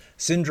paths.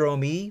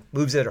 Syndrome E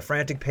moves at a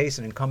frantic pace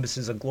and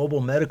encompasses a global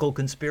medical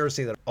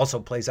conspiracy that also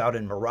plays out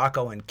in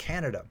Morocco and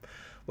Canada,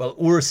 while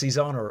Hors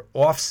Saison, or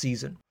Off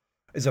Season,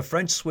 is a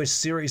French-Swiss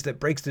series that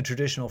breaks the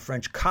traditional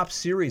French cop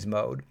series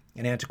mode,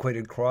 an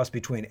antiquated cross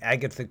between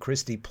Agatha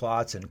Christie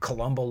plots and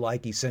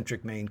Columbo-like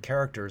eccentric main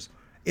characters,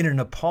 in an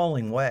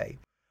appalling way.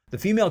 The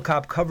female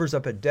cop covers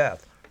up a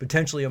death,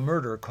 potentially a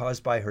murder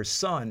caused by her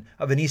son,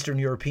 of an Eastern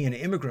European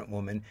immigrant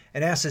woman,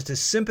 and asks us to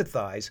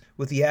sympathize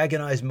with the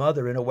agonized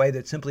mother in a way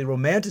that simply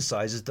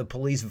romanticizes the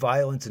police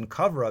violence and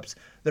cover-ups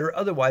that are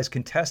otherwise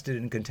contested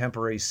in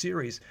contemporary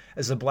series,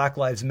 as the Black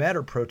Lives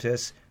Matter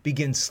protests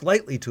begin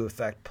slightly to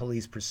affect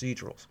police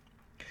procedurals.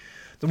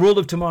 The World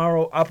of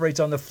Tomorrow operates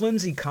on the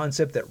flimsy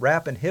concept that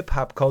rap and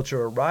hip-hop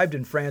culture arrived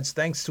in France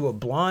thanks to a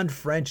blonde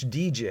French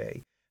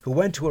DJ who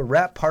went to a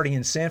rap party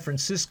in San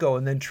Francisco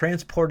and then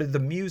transported the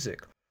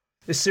music.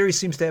 This series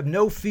seems to have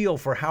no feel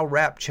for how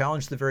rap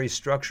challenged the very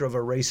structure of a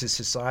racist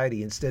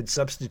society, instead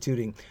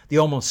substituting the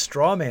almost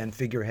strawman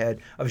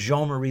figurehead of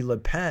Jean-Marie Le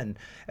Pen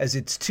as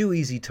its too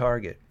easy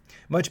target.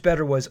 Much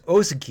better was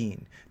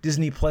Osekine,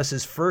 Disney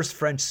Plus's first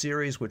French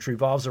series, which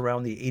revolves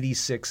around the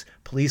 86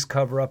 police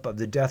cover-up of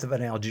the death of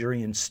an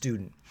Algerian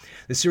student.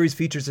 The series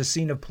features a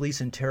scene of police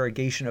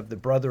interrogation of the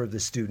brother of the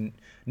student,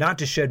 not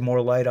to shed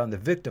more light on the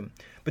victim,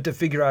 but to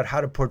figure out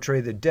how to portray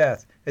the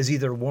death as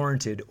either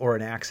warranted or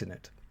an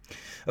accident.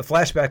 A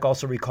flashback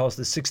also recalls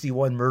the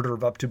 1961 murder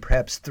of up to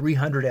perhaps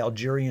 300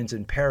 Algerians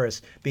in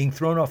Paris being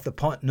thrown off the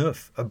Pont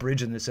Neuf, a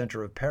bridge in the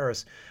center of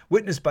Paris,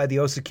 witnessed by the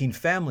Osekine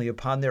family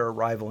upon their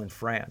arrival in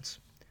France.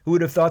 Who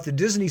would have thought the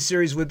Disney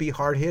series would be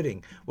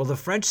hard-hitting, while the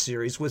French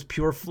series was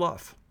pure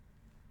fluff?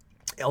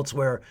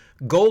 Elsewhere,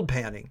 Gold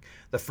Panning,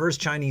 the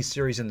first Chinese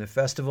series in the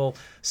festival,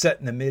 set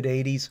in the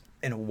mid-'80s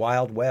in a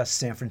Wild West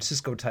San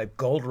Francisco-type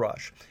gold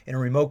rush, in a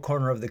remote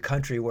corner of the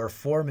country where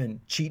foremen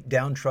cheat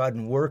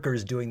downtrodden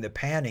workers doing the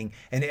panning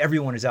and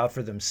everyone is out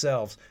for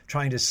themselves,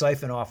 trying to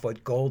siphon off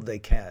what gold they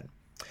can.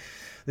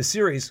 The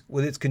series,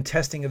 with its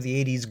contesting of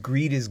the 80s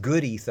greed is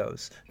good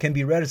ethos, can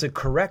be read as a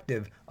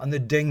corrective on the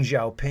Deng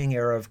Xiaoping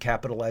era of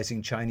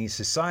capitalizing Chinese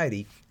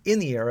society in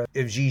the era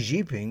of Xi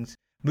Jinping's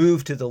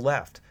move to the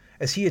left,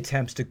 as he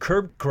attempts to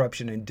curb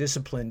corruption and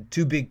discipline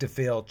too big to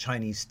fail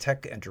Chinese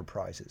tech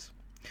enterprises.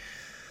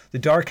 The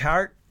Dark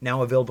Heart,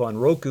 now available on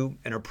Roku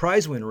and a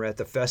prize winner at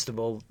the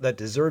festival that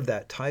deserved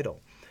that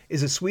title,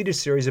 is a Swedish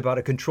series about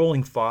a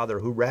controlling father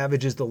who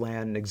ravages the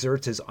land and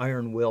exerts his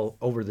iron will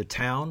over the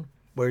town,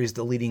 where he's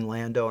the leading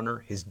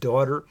landowner, his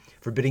daughter,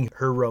 forbidding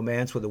her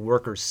romance with a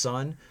worker's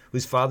son,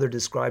 whose father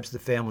describes the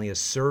family as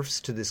serfs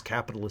to this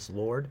capitalist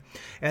lord,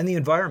 and the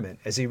environment,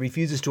 as he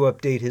refuses to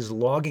update his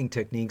logging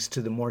techniques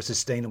to the more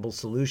sustainable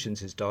solutions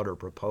his daughter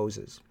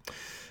proposes.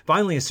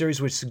 Finally, a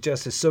series which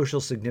suggests a social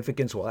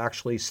significance while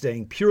actually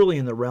staying purely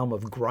in the realm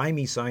of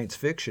grimy science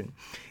fiction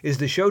is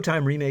the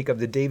Showtime remake of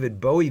the David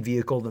Bowie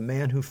vehicle, The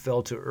Man Who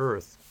Fell to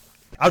Earth.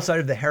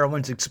 Outside of the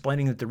heroine's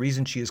explaining that the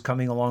reason she is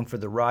coming along for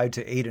the ride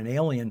to aid an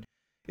alien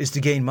is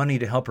to gain money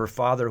to help her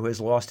father who has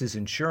lost his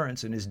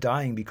insurance and is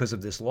dying because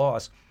of this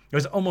loss.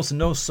 There's almost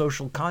no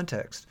social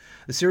context.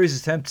 The series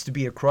attempts to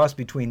be a cross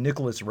between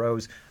Nicholas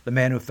Rose, the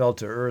man who fell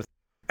to Earth,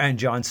 and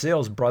John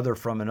Sayles' brother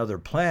from another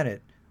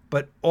planet.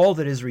 But all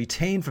that is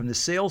retained from the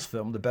Sayles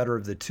film, the better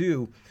of the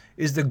two,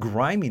 is the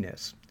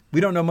griminess.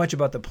 We don't know much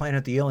about the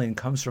planet the alien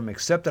comes from,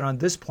 except that on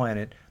this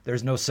planet,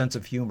 there's no sense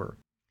of humor.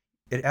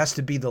 It has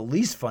to be the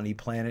least funny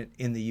planet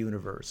in the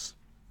universe.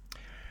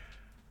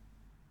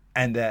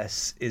 And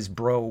this is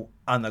Bro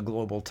on the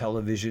Global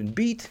Television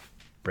Beat,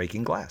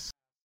 Breaking Glass.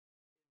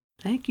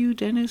 Thank you,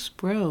 Dennis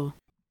Bro.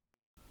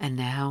 And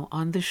now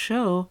on the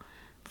show,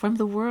 from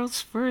the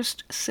world's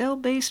first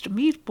cell-based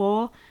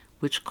meatball,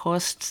 which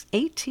costs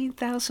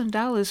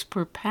 $18,000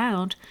 per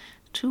pound,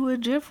 to a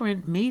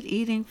different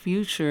meat-eating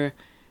future.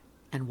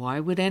 And why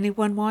would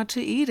anyone want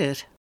to eat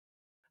it?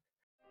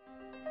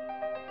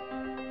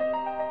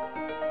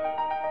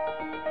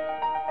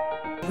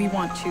 We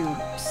want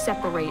to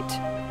separate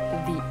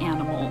the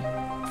animal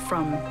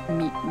from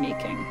meat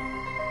making.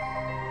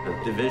 The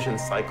division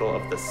cycle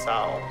of the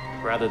cell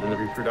rather than the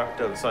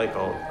reproductive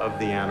cycle of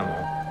the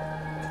animal.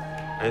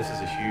 And this is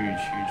a huge,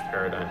 huge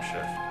paradigm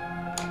shift.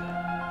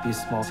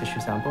 These small tissue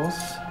samples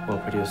will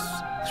produce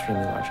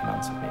extremely large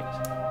amounts of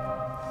meat.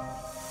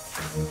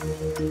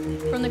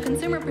 From the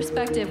consumer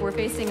perspective, we're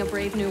facing a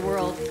brave new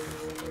world.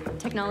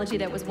 Technology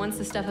that was once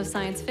the stuff of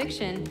science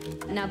fiction,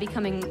 now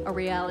becoming a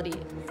reality.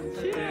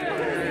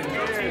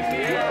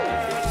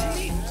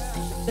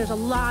 There's a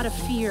lot of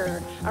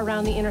fear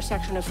around the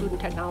intersection of food and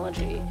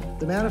technology.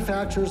 The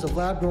manufacturers of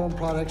lab-grown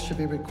products should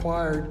be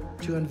required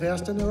to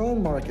invest in their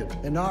own market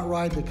and not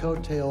ride the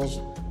coattails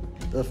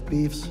of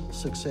beef's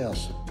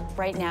success.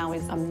 Right now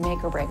is a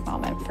make or break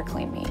moment for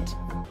clean meat.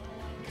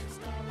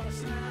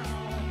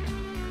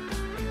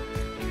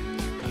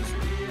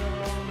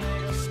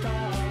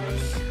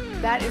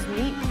 That is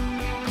meat.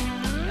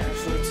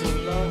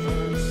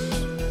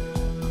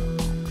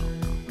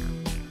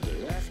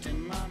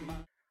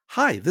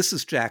 Hi, this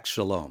is Jack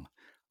Shalom.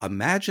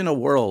 Imagine a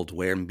world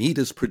where meat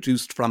is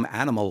produced from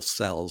animal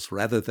cells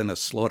rather than a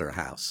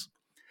slaughterhouse.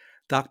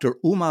 Dr.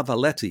 Uma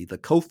Valeti, the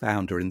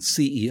co-founder and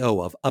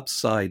CEO of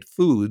Upside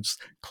Foods,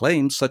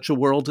 claims such a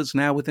world is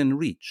now within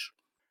reach.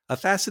 A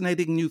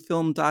fascinating new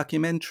film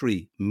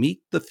documentary,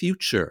 Meat the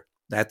Future,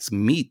 that's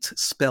meat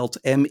spelt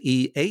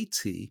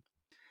M-E-A-T,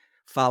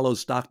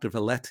 follows Dr.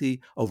 Valeti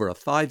over a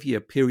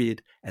 5-year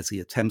period as he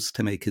attempts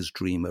to make his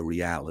dream a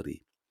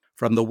reality.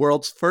 From the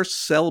world's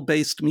first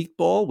cell-based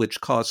meatball, which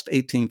cost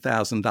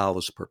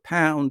 $18,000 per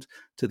pound,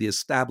 to the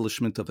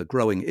establishment of a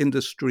growing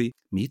industry,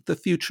 Meat the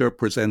Future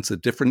presents a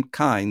different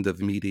kind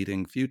of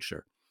meat-eating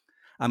future.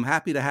 I'm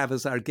happy to have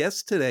as our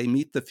guest today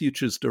Meat the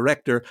Future's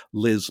director,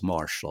 Liz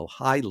Marshall.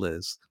 Hi,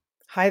 Liz.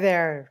 Hi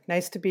there.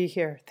 Nice to be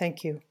here.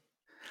 Thank you.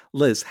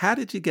 Liz, how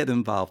did you get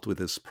involved with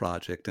this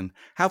project, and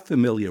how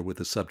familiar with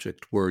the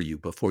subject were you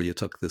before you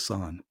took this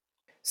on?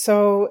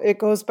 So it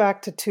goes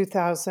back to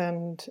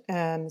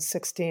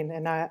 2016,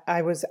 and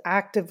I was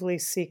actively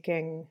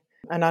seeking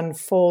an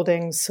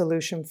unfolding,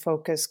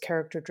 solution-focused,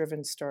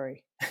 character-driven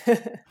story.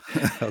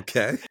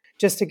 Okay.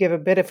 Just to give a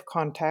bit of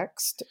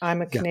context,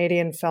 I'm a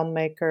Canadian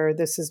filmmaker.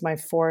 This is my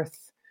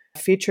 4th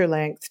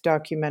feature-length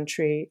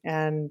documentary,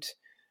 and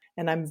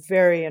I'm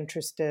very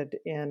interested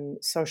in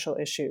social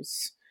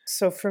issues.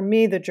 So for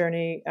me, the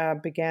journey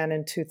began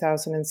in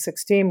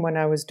 2016 when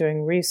I was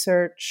doing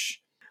research.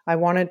 I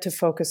wanted to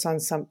focus on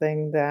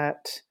something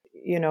that,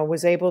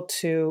 was able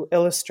to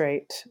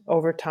illustrate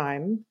over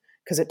time,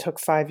 because it took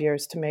 5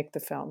 years to make the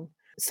film,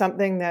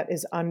 something that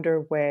is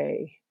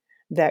underway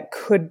that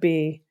could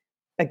be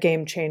a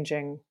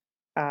game-changing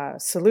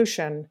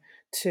solution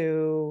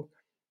to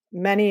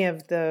many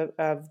of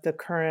the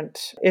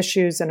current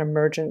issues and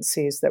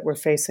emergencies that we're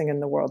facing in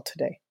the world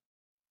today.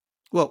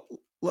 Well,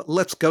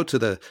 let's go to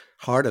the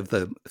heart of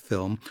the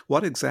film.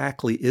 What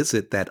exactly is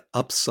it that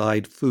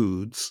Upside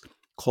Foods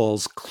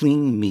calls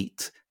clean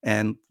meat,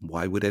 and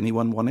why would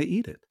anyone want to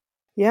eat it?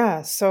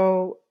 Yeah,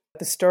 so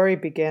the story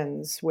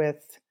begins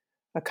with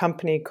a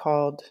company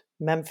called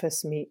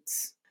Memphis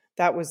Meats.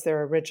 That was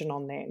their original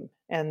name,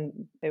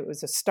 and it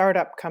was a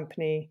startup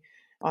company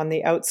on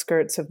the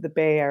outskirts of the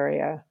Bay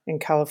Area in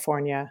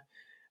California.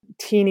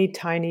 Teeny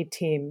tiny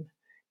team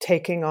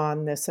taking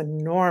on this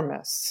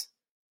enormous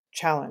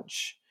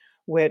challenge,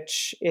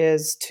 which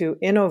is to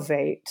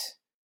innovate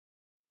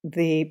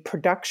the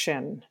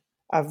production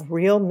of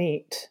real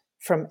meat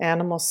from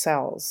animal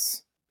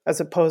cells, as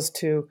opposed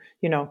to,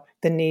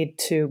 the need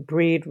to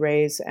breed,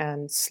 raise,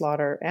 and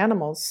slaughter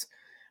animals.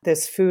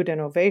 This food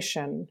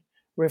innovation,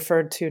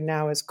 referred to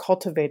now as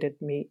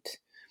cultivated meat,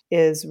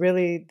 is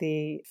really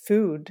the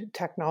food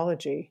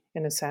technology,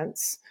 in a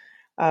sense,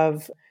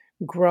 of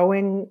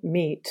growing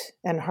meat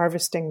and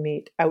harvesting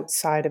meat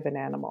outside of an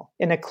animal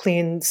in a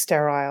clean,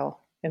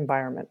 sterile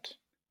environment.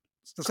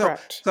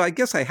 Correct. So I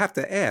guess I have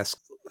to ask,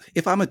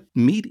 if I'm a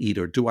meat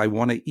eater, do I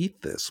want to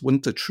eat this?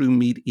 Wouldn't a true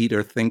meat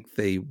eater think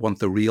they want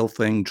the real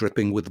thing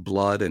dripping with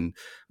blood? And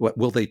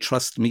will they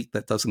trust meat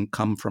that doesn't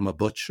come from a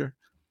butcher?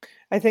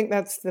 I think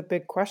that's the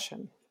big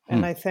question.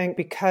 And I think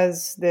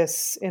because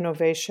this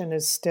innovation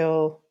is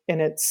still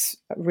in its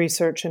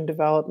research and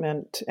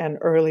development and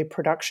early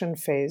production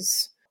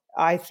phase,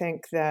 I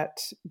think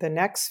that the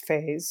next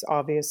phase,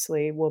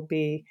 obviously, will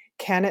be,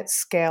 can it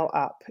scale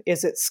up?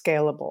 Is it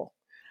scalable?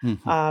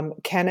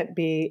 Can it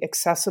be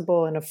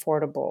accessible and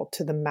affordable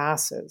to the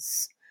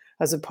masses,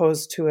 as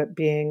opposed to it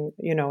being,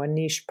 a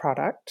niche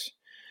product?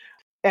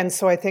 And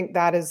so I think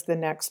that is the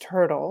next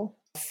hurdle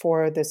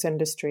for this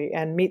industry.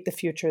 And Meet the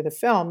Future, the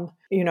film,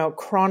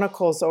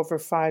 chronicles over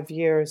 5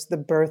 years the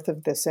birth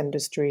of this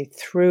industry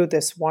through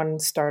this one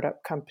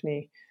startup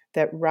company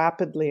that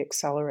rapidly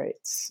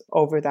accelerates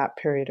over that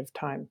period of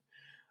time,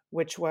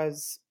 which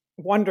was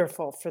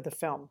wonderful for the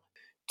film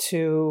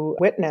to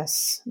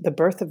witness the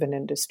birth of an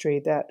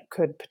industry that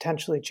could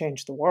potentially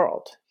change the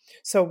world.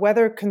 So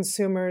whether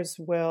consumers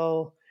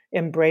will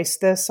embrace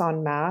this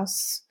en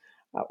masse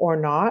or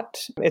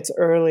not, it's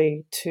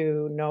early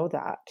to know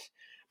that.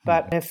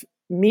 But if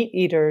meat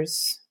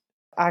eaters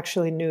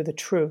actually knew the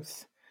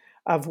truth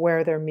of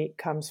where their meat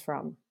comes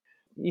from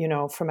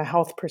a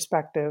health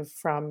perspective,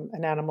 from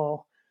an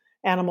animal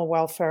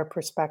welfare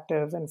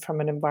perspective, and from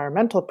an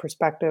environmental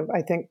perspective,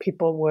 I think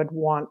people would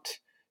want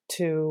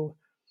to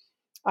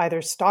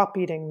either stop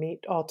eating meat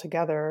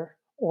altogether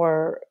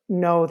or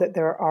know that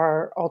there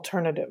are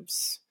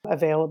alternatives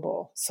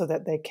available so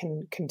that they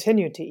can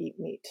continue to eat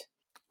meat.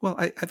 Well,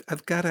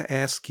 I've got to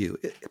ask you,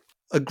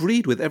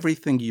 agreed with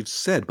everything you've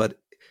said, but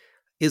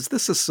is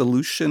this a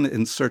solution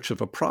in search of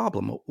a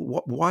problem?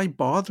 Why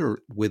bother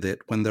with it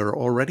when there are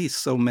already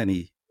so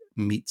many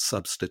meat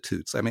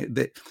substitutes? I mean,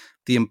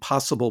 the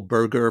Impossible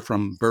Burger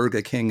from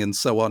Burger King and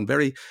so on,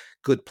 very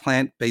good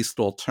plant-based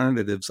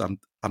alternatives,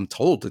 I'm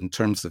told, in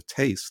terms of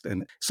taste.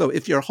 And so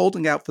if you're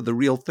holding out for the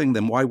real thing,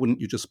 then why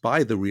wouldn't you just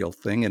buy the real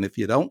thing? And if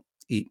you don't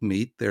eat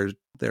meat, there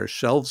are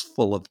shelves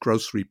full of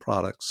grocery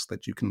products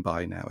that you can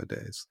buy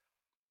nowadays.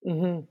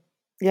 Mm-hmm.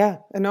 Yeah,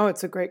 no,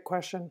 it's a great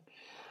question.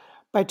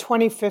 By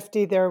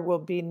 2050, there will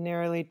be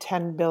nearly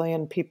 10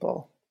 billion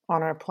people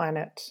on our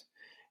planet.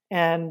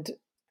 And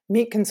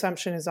meat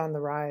consumption is on the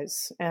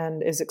rise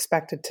and is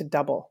expected to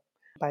double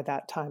by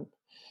that time.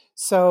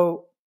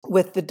 So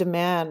with the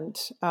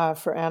demand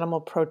for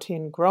animal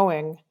protein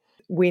growing,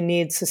 we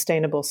need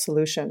sustainable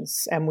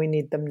solutions, and we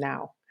need them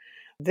now.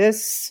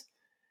 This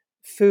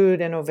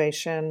food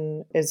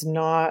innovation is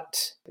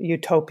not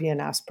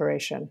utopian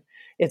aspiration.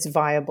 It's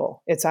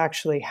viable. It's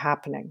actually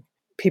happening.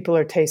 People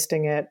are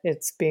tasting it.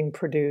 It's being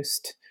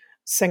produced.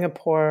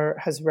 Singapore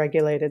has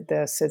regulated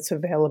this. It's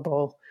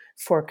available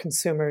for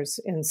consumers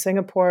in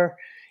Singapore.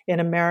 In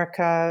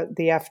America,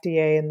 the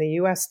FDA and the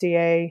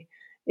USDA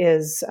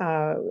is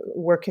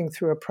working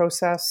through a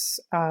process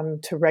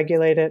to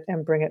regulate it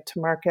and bring it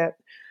to market.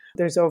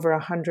 There's over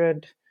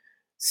 100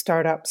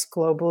 startups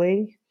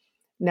globally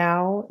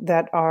now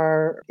that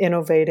are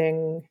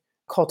innovating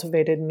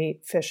cultivated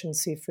meat, fish, and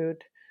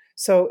seafood.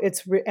 So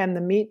and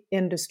the meat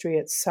industry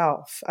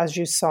itself, as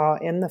you saw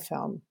in the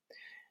film,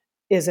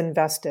 is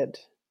invested.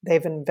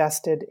 They've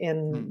invested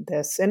in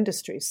this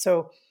industry.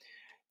 So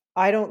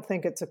I don't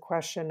think it's a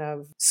question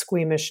of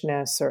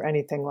squeamishness or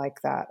anything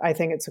like that. I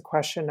think it's a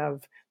question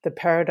of the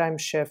paradigm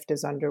shift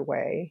is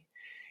underway,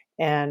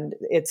 and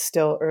it's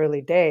still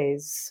early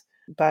days.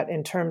 But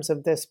in terms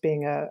of this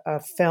being a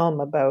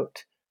film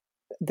about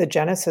the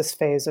genesis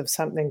phase of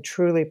something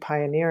truly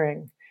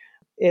pioneering,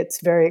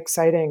 it's very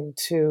exciting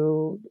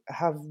to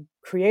have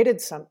created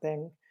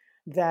something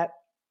that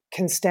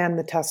can stand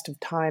the test of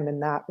time in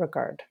that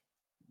regard.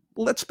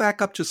 Let's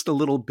back up just a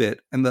little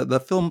bit. And the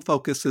film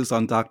focuses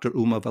on Dr.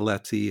 Uma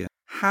Valeti.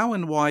 How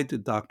and why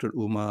did Dr.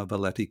 Uma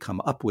Valeti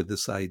come up with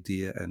this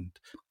idea? And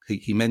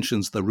he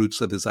mentions the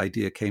roots of his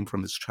idea came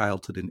from his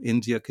childhood in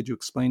India. Could you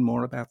explain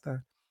more about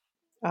that?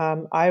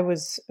 I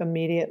was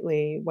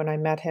immediately, when I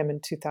met him in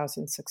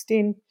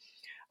 2016,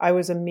 I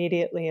was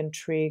immediately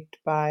intrigued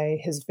by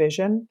his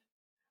vision,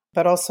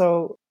 but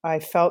also I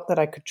felt that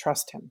I could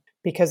trust him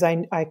because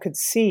I could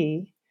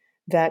see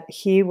that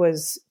he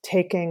was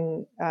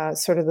taking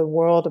sort of the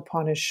world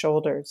upon his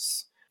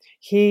shoulders.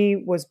 He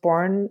was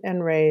born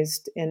and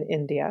raised in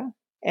India,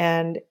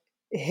 and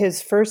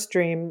his first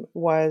dream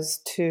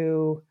was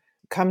to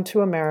come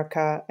to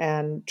America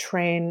and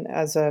train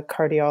as a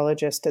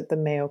cardiologist at the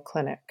Mayo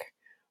Clinic,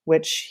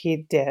 which he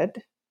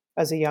did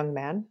as a young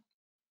man.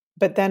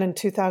 But then in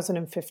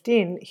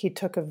 2015, he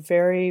took a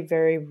very,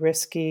 very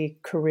risky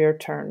career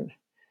turn,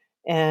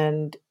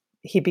 and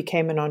he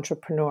became an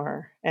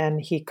entrepreneur,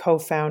 and he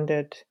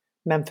co-founded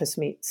Memphis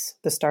Meats,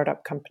 the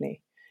startup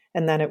company.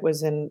 And then it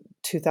was in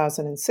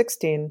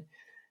 2016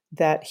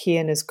 that he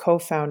and his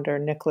co-founder,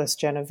 Nicholas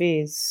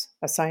Genovese,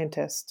 a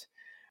scientist,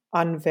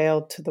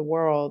 unveiled to the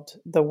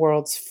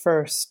world's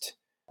first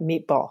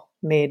meatball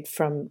made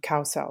from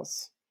cow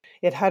cells.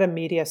 It had a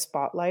media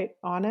spotlight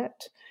on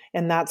it,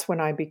 and that's when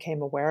I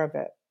became aware of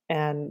it.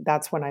 And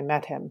that's when I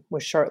met him,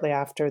 was shortly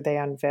after they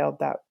unveiled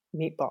that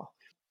meatball.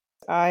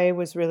 I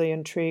was really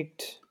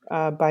intrigued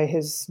by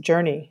his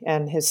journey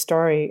and his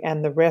story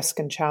and the risk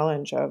and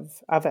challenge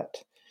of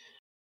it.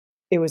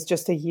 It was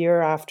just a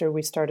year after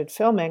we started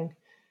filming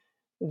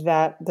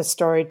that the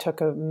story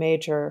took a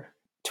major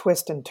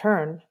twist and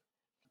turn.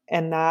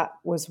 And that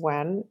was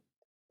when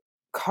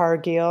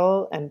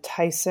Cargill and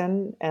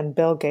Tyson and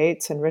Bill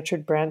Gates and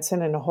Richard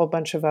Branson and a whole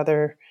bunch of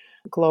other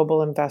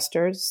global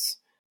investors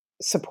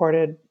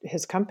supported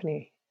his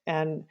company.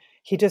 And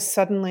he just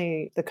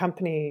suddenly, the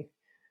company,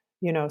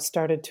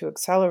 started to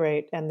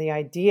accelerate, and the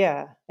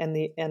idea and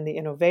the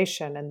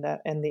innovation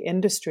and the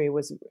industry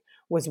was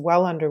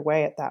well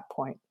underway at that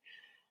point.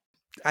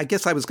 I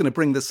guess I was going to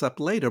bring this up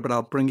later, but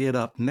I'll bring it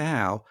up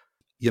now.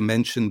 You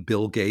mentioned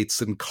Bill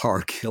Gates and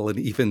Cargill and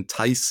even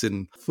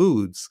Tyson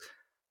Foods.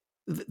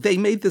 They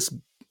made this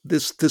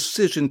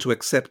decision to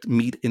accept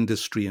meat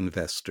industry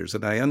investors.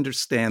 And I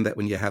understand that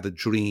when you have a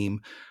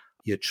dream,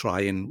 you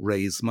try and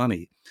raise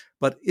money.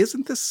 But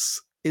isn't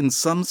this, in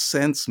some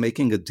sense,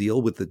 making a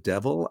deal with the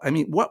devil? I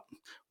mean, what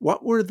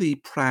were the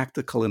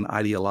practical and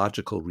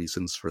ideological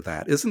reasons for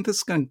that? Isn't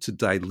this going to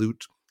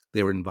dilute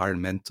their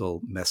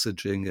environmental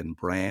messaging and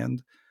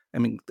brand? I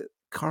mean,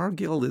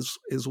 Cargill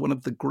is one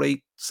of the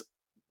great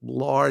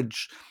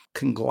large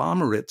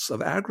conglomerates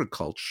of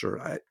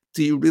agriculture.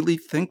 Do you really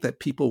think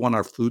that people want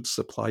our food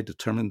supply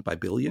determined by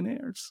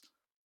billionaires?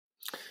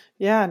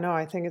 Yeah, no,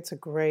 I think it's a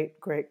great,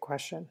 great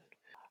question.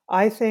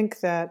 I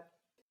think that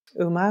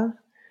Uma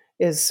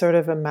is sort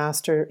of a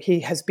master. He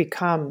has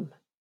become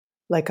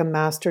like a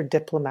master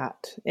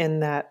diplomat in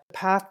that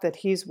path that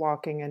he's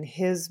walking, and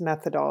his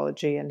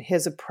methodology and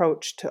his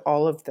approach to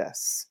all of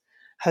this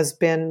has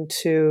been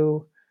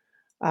to,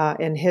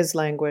 in his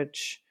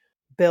language,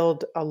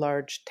 build a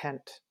large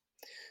tent.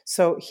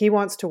 So he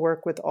wants to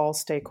work with all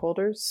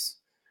stakeholders,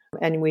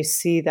 and we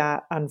see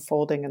that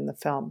unfolding in the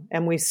film,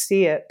 and we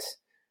see it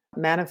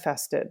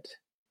manifested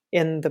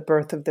in the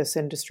birth of this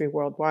industry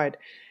worldwide.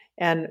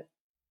 And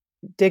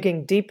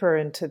digging deeper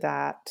into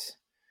that,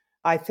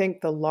 I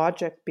think the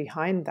logic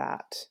behind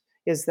that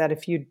is that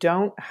if you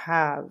don't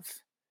have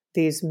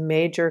these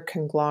major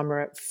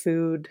conglomerate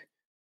food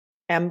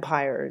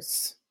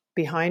empires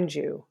behind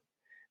you,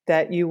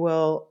 that you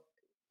will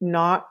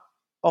not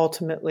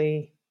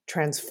ultimately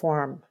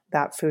transform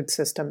that food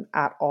system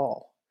at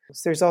all.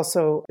 So there's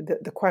also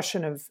the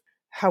question of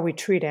how we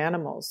treat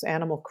animals,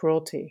 animal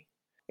cruelty.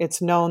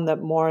 It's known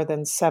that more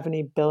than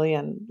 70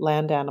 billion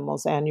land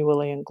animals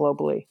annually and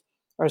globally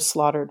are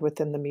slaughtered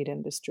within the meat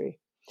industry.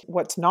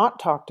 What's not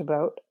talked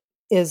about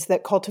is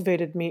that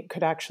cultivated meat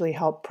could actually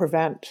help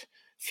prevent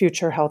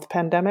future health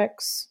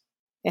pandemics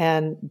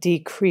and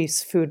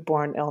decrease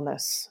foodborne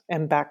illness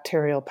and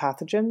bacterial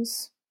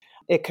pathogens.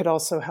 It could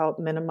also help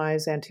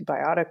minimize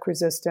antibiotic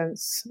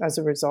resistance as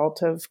a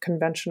result of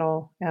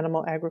conventional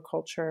animal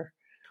agriculture.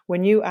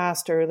 When you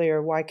asked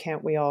earlier, why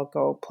can't we all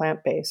go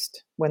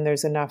plant-based when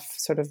there's enough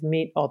sort of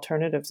meat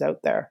alternatives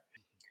out there?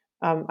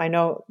 I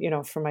know,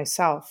 for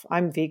myself,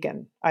 I'm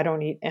vegan. I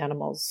don't eat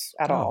animals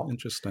at all.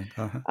 Interesting.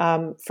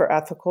 For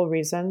ethical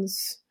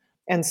reasons.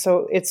 And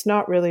so it's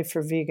not really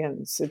for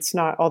vegans. It's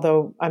not,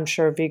 although I'm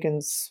sure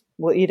vegans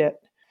will eat it.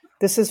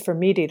 This is for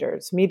meat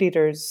eaters. Meat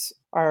eaters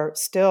are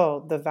still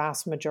the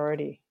vast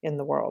majority in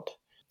the world,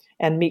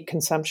 and meat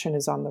consumption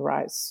is on the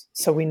rise.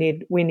 So we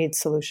need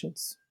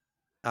solutions.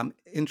 I'm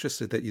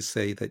interested that you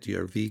say that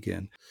you're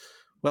vegan.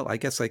 Well, I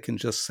guess I can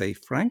just say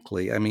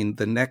frankly, I mean,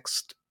 the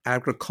next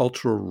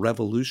agricultural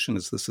revolution,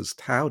 as this is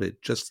touted,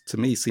 just to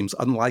me seems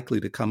unlikely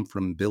to come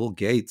from Bill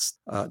Gates,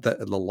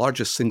 the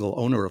largest single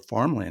owner of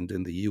farmland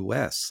in the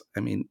U.S. I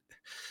mean,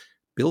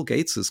 Bill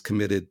Gates is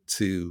committed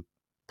to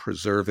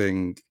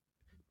preserving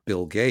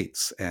Bill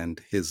Gates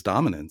and his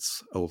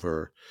dominance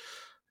over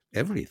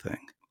everything.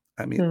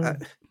 I mean,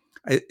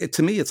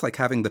 to me, it's like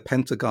having the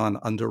Pentagon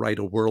underwrite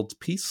a world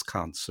peace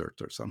concert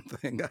or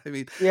something. I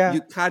mean,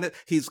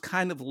 he's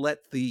kind of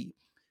let the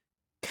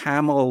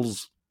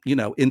camels,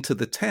 into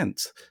the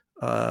tent.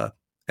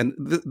 And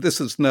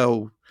this is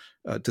no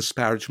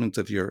disparagement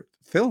of your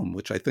film,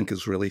 which I think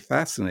is really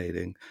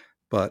fascinating.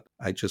 But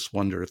I just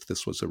wonder if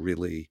this was a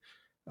really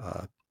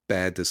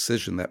bad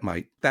decision that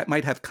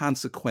might have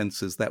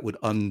consequences that would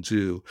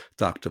undo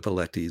Dr.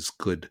 Valletti's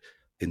good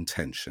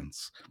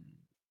intentions.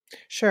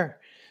 Sure.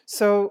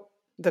 So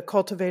the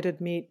cultivated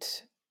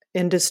meat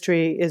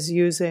industry is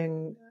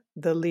using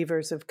the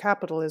levers of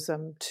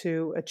capitalism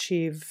to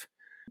achieve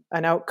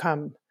an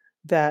outcome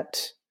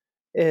that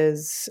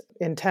is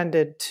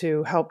intended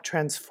to help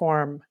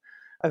transform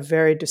a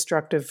very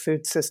destructive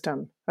food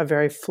system, a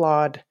very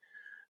flawed,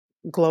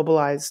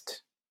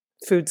 globalized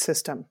food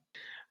system.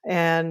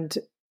 And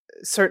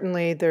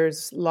certainly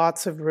there's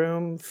lots of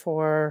room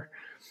for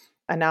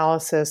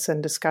analysis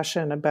and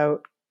discussion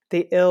about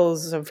the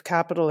ills of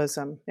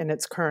capitalism in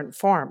its current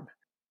form.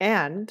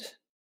 And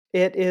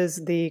it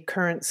is the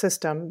current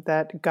system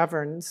that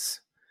governs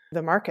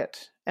the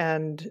market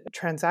and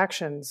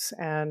transactions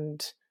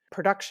and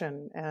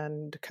production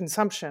and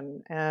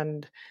consumption.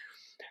 And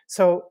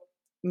so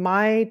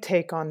my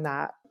take on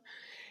that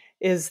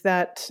is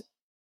that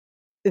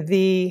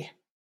the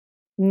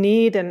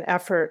need and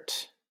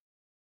effort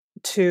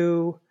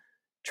to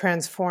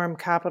transform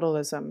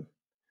capitalism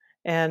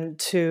and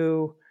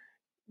to,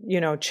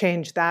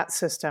 change that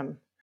system,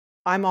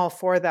 I'm all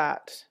for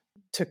that.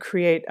 to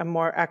create a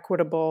more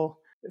equitable,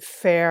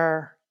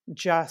 fair,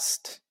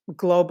 just,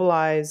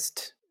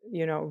 globalized,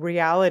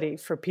 reality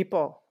for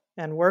people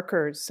and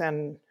workers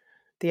and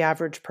the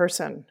average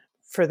person,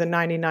 for the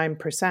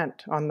 99%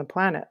 on the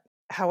planet.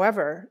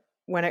 However,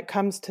 when it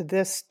comes to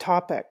this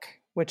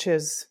topic, which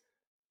is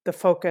the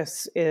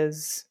focus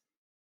is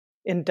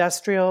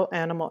industrial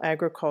animal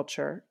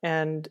agriculture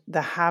and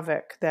the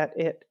havoc that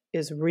it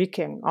is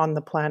wreaking on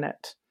the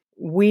planet,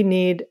 we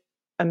need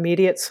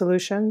immediate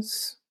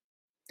solutions.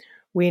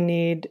 We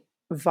need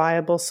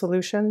viable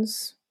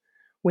solutions.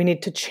 We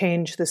need to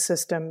change the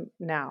system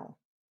now.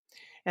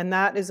 And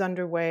that is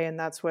underway, and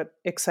that's what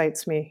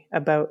excites me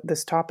about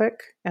this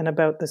topic and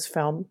about this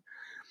film,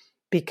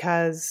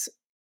 because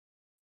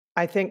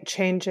I think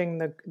changing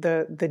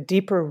the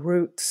deeper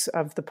roots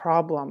of the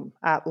problem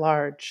at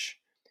large,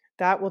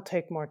 that will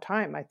take more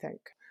time, I think.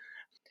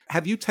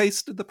 Have you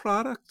tasted the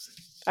product?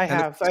 I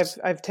have.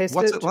 I've tasted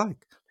it. What's it like?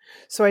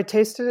 So I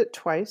tasted it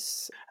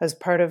twice as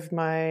part of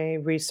my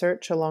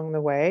research along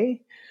the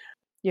way.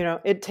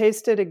 It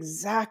tasted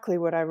exactly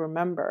what I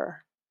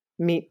remember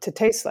meat to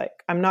taste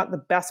like. I'm not the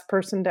best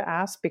person to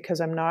ask because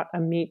I'm not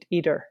a meat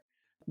eater,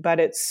 but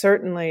it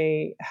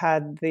certainly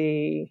had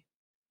the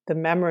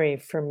memory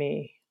for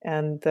me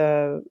and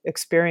the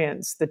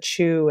experience, the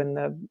chew and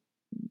the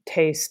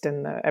taste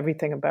and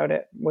everything about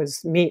it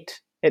was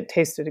meat. It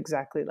tasted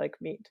exactly like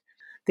meat.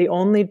 The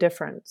only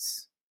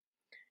difference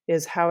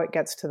is how it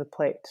gets to the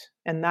plate.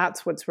 And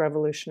that's what's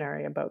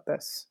revolutionary about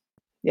this.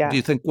 Yeah. Do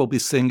you think we'll be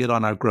seeing it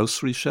on our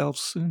grocery shelves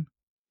soon?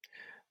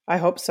 I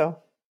hope so.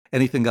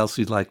 Anything else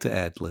you'd like to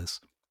add, Liz?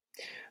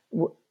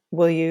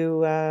 Will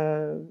you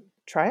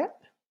try it?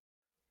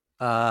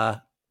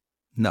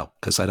 No,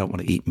 because I don't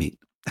want to eat meat.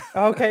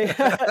 Okay.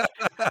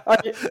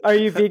 Are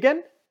you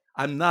vegan?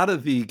 I'm not a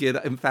vegan.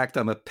 In fact,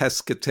 I'm a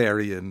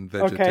pescatarian,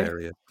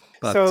 vegetarian.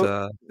 Okay.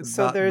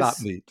 But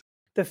not meat.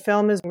 The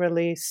film is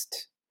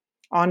released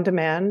on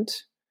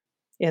demand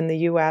in the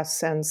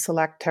US and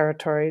select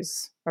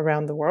territories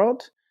around the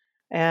world,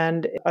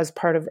 and as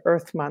part of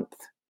Earth Month.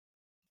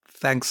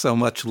 Thanks so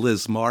much,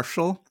 Liz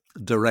Marshall,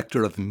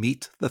 director of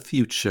Meet the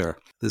Future.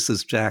 This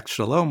is Jack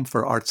Shalom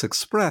for Arts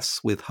Express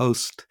with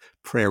host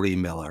Prairie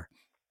Miller.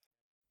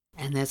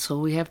 And that's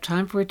all we have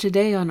time for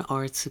today on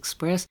Arts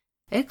Express,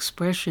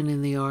 Expression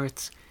in the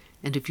Arts.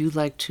 And if you'd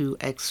like to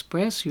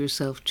express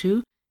yourself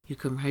too, you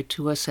can write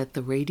to us at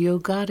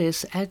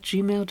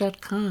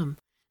theradiogoddess@gmail.com.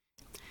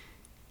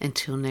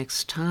 Until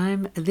next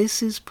time,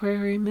 this is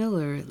Prairie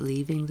Miller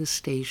leaving the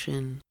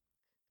station.